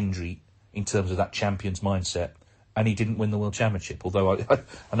never a Hendry in terms of that champion's mindset. And he didn't win the World Championship, although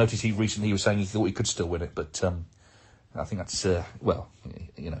I noticed he was saying he thought he could still win it, but I think that's,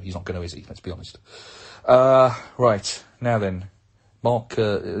 he's not going to, is he? Let's be honest. Right, now then, Mark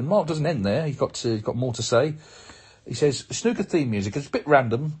doesn't end there, he's got more to say. He says, snooker theme music is a bit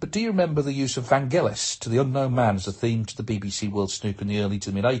random, but do you remember the use of Vangelis to the Unknown Man as a theme to the BBC World Snooker in the early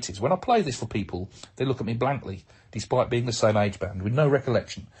to mid-80s? When I play this for people, they look at me blankly, despite being the same age band, with no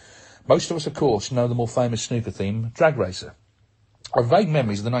recollection. Most of us, of course, know the more famous snooker theme, Drag Racer. I have vague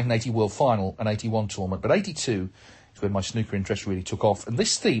memories of the 1980 World Final and 81 tournament, but 82 is when my snooker interest really took off, and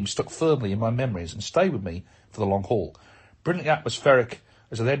this theme stuck firmly in my memories and stayed with me for the long haul. Brilliantly atmospheric.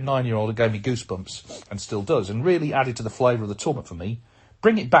 As a then 9-year-old, it gave me goosebumps, and still does, and really added to the flavour of the tournament for me.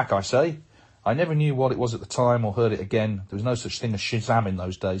 Bring it back, I say. I never knew what it was at the time or heard it again. There was no such thing as Shazam in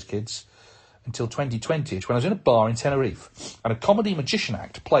those days, kids. Until 2020, when I was in a bar in Tenerife, and a comedy magician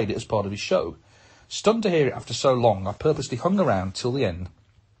act played it as part of his show. Stunned to hear it after so long, I purposely hung around till the end,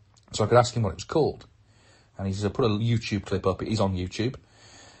 so I could ask him what it was called. And he's put a YouTube clip up. It is on YouTube.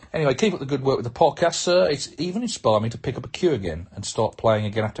 Anyway, keep up the good work with the podcast, sir. It's even inspired me to pick up a cue again and start playing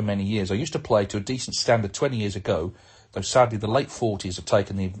again after many years. I used to play to a decent standard 20 years ago, though sadly the late 40s have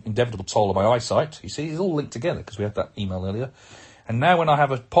taken the inevitable toll on my eyesight. You see, it's all linked together because we had that email earlier. And now when I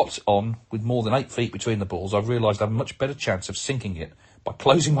have a pot on with more than 8 feet between the balls, I've realised I have a much better chance of sinking it by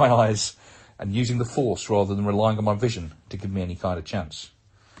closing my eyes and using the force rather than relying on my vision to give me any kind of chance.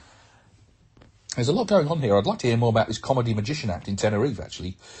 There's a lot going on here. I'd like to hear more about this comedy magician act in Tenerife,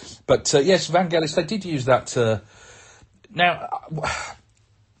 actually. But, yes, Vangelis, they did use that. Now,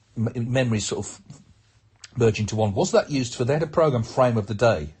 memories sort of merge into one. Was that used for, they had a programme, Frame of the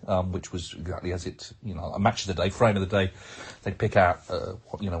Day, which was exactly as it, a match of the day, Frame of the Day. They'd pick out,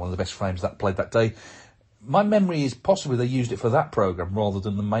 one of the best frames that played that day. My memory is possibly they used it for that programme rather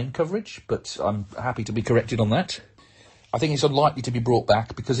than the main coverage, but I'm happy to be corrected on that. I think it's unlikely to be brought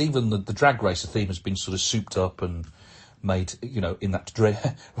back because even the Drag Racer theme has been sort of souped up and made, in that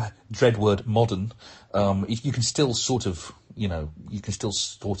dread word modern. You can still sort of, hear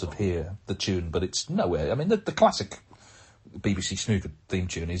the tune, but it's nowhere. I mean, the classic BBC Snooker theme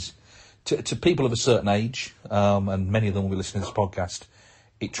tune is, to people of a certain age, and many of them will be listening to this podcast,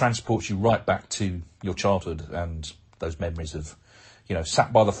 it transports you right back to your childhood and those memories of,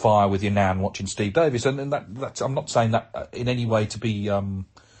 sat by the fire with your nan watching Steve Davis. And that's, I'm not saying that in any way to be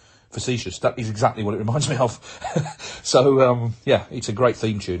facetious. That is exactly what it reminds me of. So, it's a great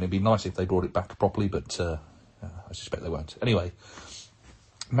theme tune. It'd be nice if they brought it back properly, but I suspect they won't. Anyway,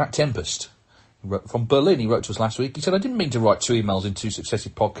 Matt Tempest from Berlin, he wrote to us last week. He said, I didn't mean to write 2 emails in 2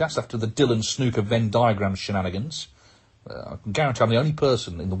 successive podcasts after the Dylan Snooker Venn diagram shenanigans. I can guarantee I'm the only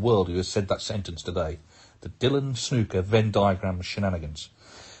person in the world who has said that sentence today. The Dylan Snooker Venn diagram shenanigans.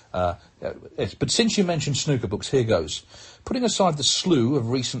 Yes, but since you mentioned snooker books, here goes. Putting aside the slew of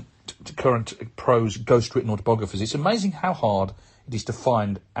recent to current prose ghost-written autobiographies, it's amazing how hard it is to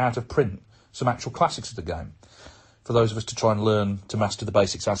find out of print some actual classics of the game for those of us to try and learn to master the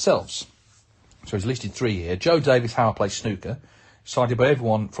basics ourselves. So he's listed 3 here. Joe Davis, How I Play Snooker, cited by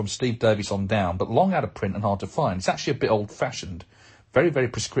everyone from Steve Davis on down, but long out of print and hard to find. It's actually a bit old-fashioned, very, very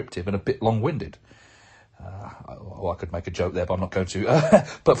prescriptive and a bit long-winded. I could make a joke there, but I'm not going to.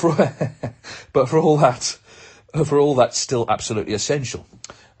 But for all that, still absolutely essential.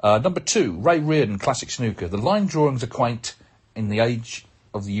 Number 2, Ray Reardon, Classic Snooker. The line drawings are quaint in the age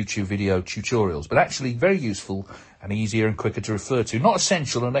of the YouTube video tutorials, but actually very useful and easier and quicker to refer to. Not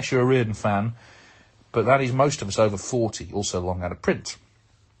essential unless you're a Reardon fan, but that is most of us over 40, also long out of print.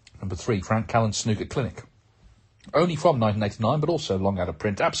 Number 3, Frank Callan's Snooker Clinic. Only from 1989, but also long out of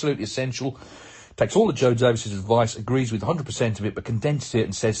print. Absolutely essential. Takes all of Joe Davis's advice, agrees with 100% of it, but condenses it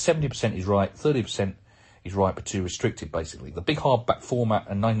and says 70% is right, 30% is right, but too restricted, basically. The big hardback format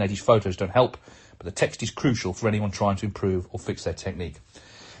and 1980s photos don't help, but the text is crucial for anyone trying to improve or fix their technique.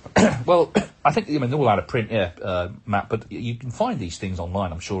 Well, I think, they're all out of print, Matt, but you can find these things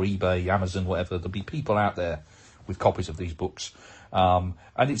online, I'm sure, eBay, Amazon, whatever. There'll be people out there with copies of these books. And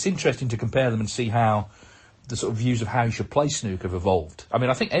it's interesting to compare them and see how the sort of views of how you should play snooker have evolved.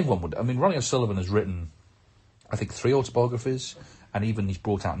 I think everyone would. Ronnie O'Sullivan has written, I think, 3 autobiographies, and even he's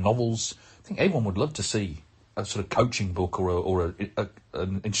brought out novels. I think everyone would love to see a sort of coaching book or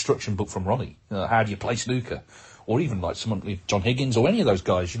an instruction book from Ronnie. How do you play snooker? Or even like someone like John Higgins or any of those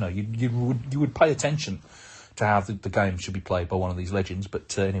guys. You would pay attention to how the game should be played by one of these legends.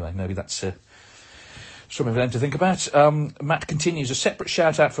 But anyway, maybe that's something for them to think about. Matt continues, a separate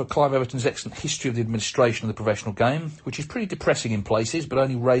shout-out for Clive Everton's excellent history of the administration of the professional game, which is pretty depressing in places, but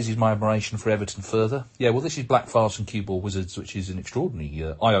only raises my admiration for Everton further. Yeah, well, this is Black Farce and Cue Ball Wizards, which is an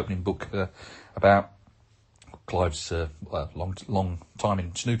extraordinary, eye-opening book about Clive's long time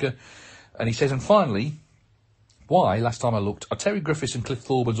in snooker. And he says, and finally, why, last time I looked, are Terry Griffiths and Cliff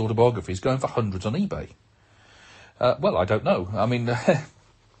Thorburns autobiographies going for hundreds on eBay? Well, I don't know.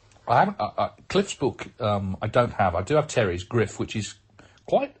 I haven't. Cliff's book, I don't have. I do have Terry's, Griff, which is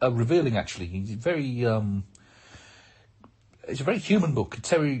quite revealing, actually. He's very. It's a very human book.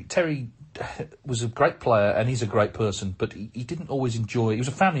 Terry was a great player, and he's a great person, but he didn't always enjoy. He was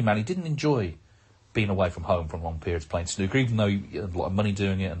a family man. He didn't enjoy being away from home for long periods playing snooker, even though he had a lot of money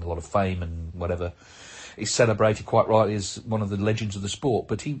doing it and a lot of fame and whatever. He's celebrated quite rightly as one of the legends of the sport.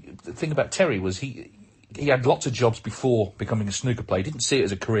 But the thing about Terry was he had lots of jobs before becoming a snooker player. He didn't see it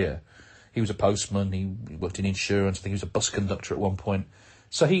as a career. He was a postman, he worked in insurance, I think he was a bus conductor at one point.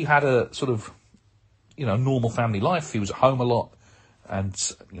 So he had a sort of, normal family life. He was at home a lot and,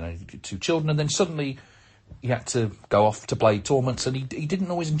 2 children. And then suddenly he had to go off to play tournaments and he didn't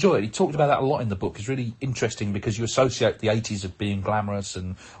always enjoy it. He talked about that a lot in the book. It's really interesting because you associate the 80s of being glamorous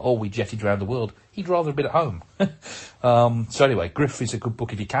and, we jetted around the world. He'd rather have been at home. So anyway, Griff is a good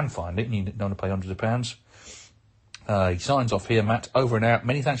book if you can find it and you don't want to pay hundreds of pounds. He signs off here, Matt, over and out.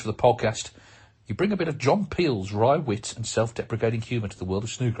 Many thanks for the podcast. You bring a bit of John Peel's wry wit and self-deprecating humour to the world of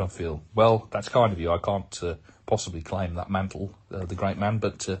snooker, I feel. Well, that's kind of you. I can't possibly claim that mantle, the great man,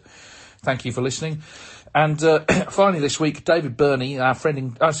 but thank you for listening. And finally this week, David Burney, our friend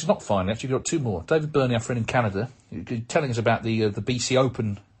in... Oh, it's not finally, actually, we've got 2 more. David Burney, our friend in Canada, telling us about the BC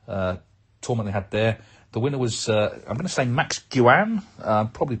Open tournament they had there. The winner was, I'm going to say Max Guan.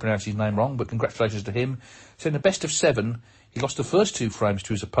 Probably pronounced his name wrong, but congratulations to him. So in the best of 7, he lost the first 2 frames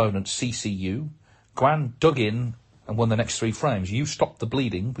to his opponent, CCU. Guan dug in and won the next 3 frames. Yu stopped the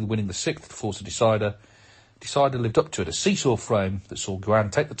bleeding with winning the 6th to force a decider. Decider lived up to it, a seesaw frame that saw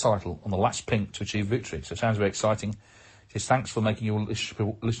Guan take the title on the last pink to achieve victory. So it sounds very exciting. He says, thanks for making your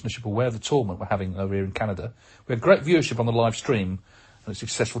listenership aware of the tournament we're having over here in Canada. We had great viewership on the live stream and a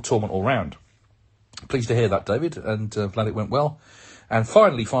successful tournament all round. Pleased to hear that, David, and glad it went well. And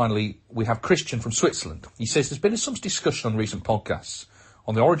finally, we have Christian from Switzerland. He says there's been some discussion on recent podcasts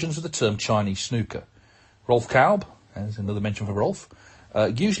on the origins of the term Chinese snooker. Rolf Kalb, as another mention for Rolf,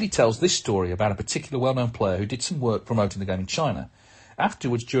 usually tells this story about a particular well-known player who did some work promoting the game in China.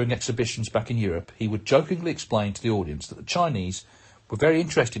 Afterwards, during exhibitions back in Europe, he would jokingly explain to the audience that the Chinese were very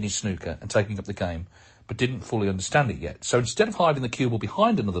interested in snooker and taking up the game, but didn't fully understand it yet. So instead of hiding the cue ball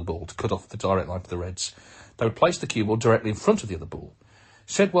behind another ball to cut off the direct line to the Reds, they would place the cue ball directly in front of the other ball.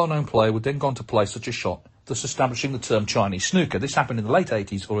 Said well-known player would then go on to play such a shot, thus establishing the term Chinese snooker. This happened in the late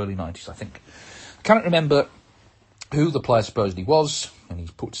 80s or early 90s, I think. I cannot remember who the player supposedly was, and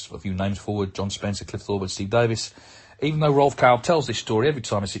he's put a few names forward, John Spencer, Cliff Thorburn, Steve Davis. even though Rolf Cowell tells this story every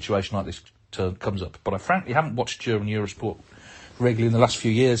time a situation like this comes up. But I frankly haven't watched German Eurosport regularly in the last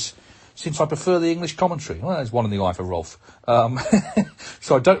few years, since I prefer the English commentary. Well, there's one in the eye for Rolf.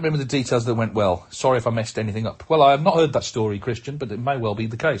 So I don't remember the details that went well. Sorry if I messed anything up. Well, I have not heard that story, Christian, but it may well be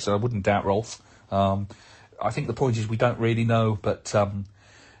the case. I wouldn't doubt Rolf. I think the point is we don't really know, but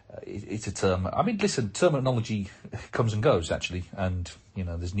it's a term. I mean, listen, terminology comes and goes, actually, and,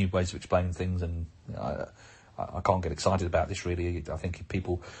 there's new ways of explaining things, and I can't get excited about this, really. I think if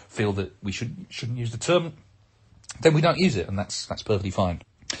people feel that we shouldn't use the term, then we don't use it, and that's perfectly fine.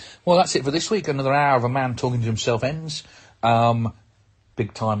 Well, that's it for this week. Another hour of a man talking to himself ends.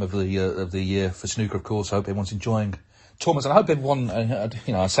 Big time of the year for snooker, of course. I hope everyone's enjoying tournaments, and I hope everyone,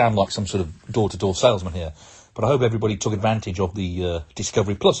 I sound like some sort of door-to-door salesman here, but I hope everybody took advantage of the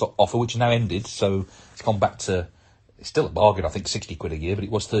Discovery Plus offer, which has now ended. So it's gone back to, it's still a bargain, I think, 60 quid a year, but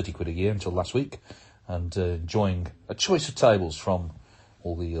it was 30 quid a year until last week, and enjoying a choice of tables from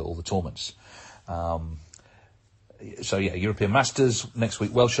all the tournaments. So yeah, European Masters, next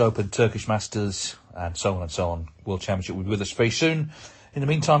week Welsh Open, Turkish Masters, and so on and so on. World Championship will be with us very soon. In the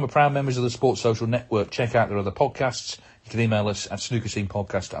meantime, we're proud members of the Sports Social Network. Check out their other podcasts. You can email us at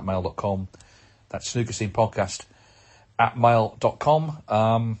snookerscenepodcast@mail.com. That's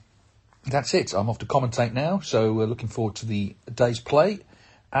snookerscenepodcast@mail.com. That's it. I'm off to commentate now, so we're looking forward to the day's play.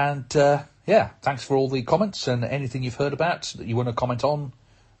 And thanks for all the comments, and anything you've heard about that you want to comment on,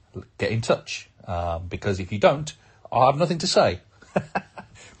 get in touch. Because if you don't, I have nothing to say.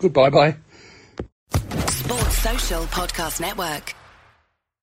 Goodbye, bye. Sports Social Podcast Network.